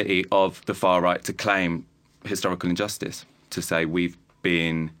the ability of the far right to claim historical injustice, to say we've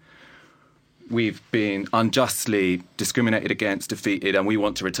been unjustly discriminated against, defeated, and we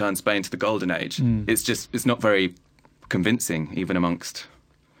want to return Spain to the golden age. It's not very convincing, even amongst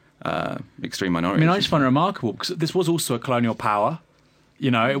extreme minorities. I mean, I just find it remarkable because this was also a colonial power. You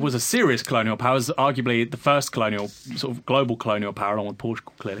know, it was a serious colonial power. It was arguably the first colonial, sort of global colonial power, along with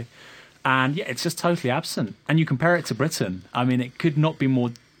Portugal, clearly. And yeah, it's just totally absent. And you compare it to Britain, I mean, it could not be more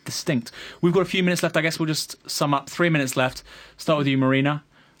distinct. We've got a few minutes left. I guess we'll just sum up. 3 minutes left. Start with you, Marina.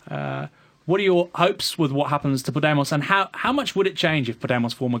 What are your hopes with what happens to Podemos, and how much would it change if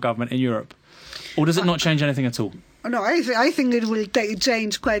Podemos form a government in Europe? Or does it not change anything at all? No, I think it will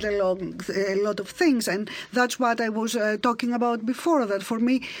change quite a lot of things, and that's what I was talking about before, that for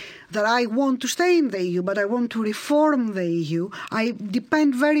me, that I want to stay in the EU, but I want to reform the EU. I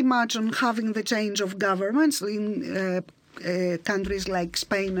depend very much on having the change of governments in countries like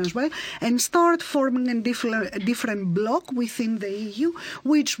Spain as well, and start forming a different bloc within the EU,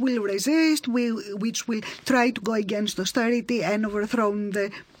 which will resist, which will try to go against austerity and overthrow the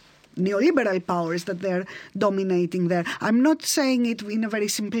neoliberal powers that they're dominating there. I'm not saying it in a very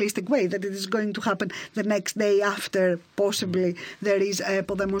simplistic way, that it is going to happen the next day after possibly there is a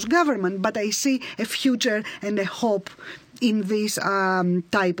Podemos government, but I see a future and a hope in this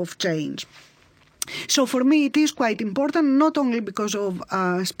type of change. So for me it is quite important, not only because of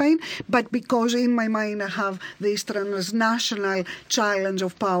Spain, but because in my mind I have this transnational challenge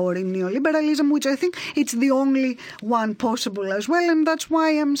of power in neoliberalism, which I think it's the only one possible as well, and that's why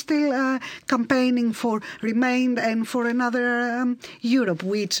I'm still campaigning for Remain and for another Europe,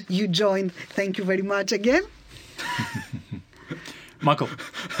 which you joined. Thank you very much again. Michael.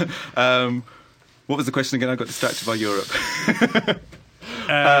 What was the question again? I got distracted by Europe.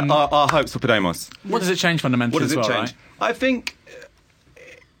 Our hopes for Podemos. What does it change fundamentally as well, right? I think,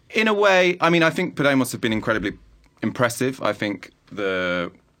 in a way, I think Podemos have been incredibly impressive. I think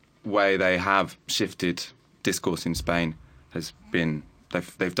the way they have shifted discourse in Spain has been,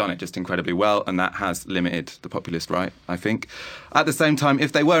 they've done it just incredibly well, and that has limited the populist right, I think. At the same time,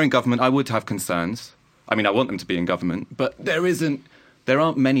 if they were in government, I would have concerns. I mean, I want them to be in government, but there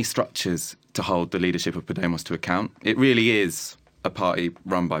aren't many structures to hold the leadership of Podemos to account. It really is a party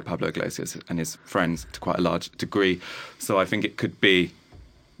run by Pablo Iglesias and his friends to quite a large degree. So I think it could be,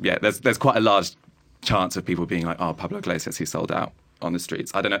 there's quite a large chance of people being like, oh, Pablo Iglesias, he sold out on the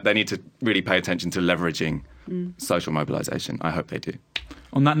streets. I don't know. They need to really pay attention to leveraging social mobilisation. I hope they do.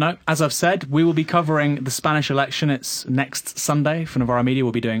 On that note, as I've said, we will be covering the Spanish election. It's next Sunday for Novara Media.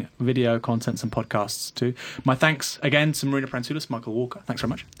 We'll be doing video contents and podcasts too. My thanks again to Marina Prentoulis, Michael Walker. Thanks very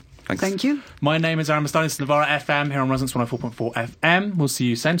much. Thanks. Thank you. My name is Aaron Bastani. This is Novara FM here on Resonance 104.4 FM. We'll see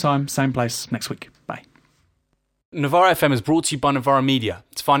you same time, same place next week. Bye. Novara FM is brought to you by Novara Media.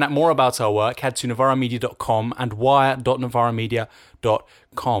 To find out more about our work, head to novaramedia.com and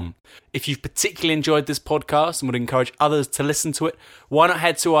wire.novaramedia.com. If you've particularly enjoyed this podcast and would encourage others to listen to it, why not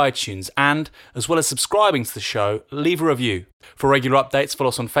head to iTunes and, as well as subscribing to the show, leave a review. For regular updates, follow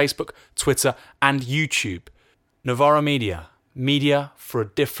us on Facebook, Twitter and YouTube. Novara Media. Media for a different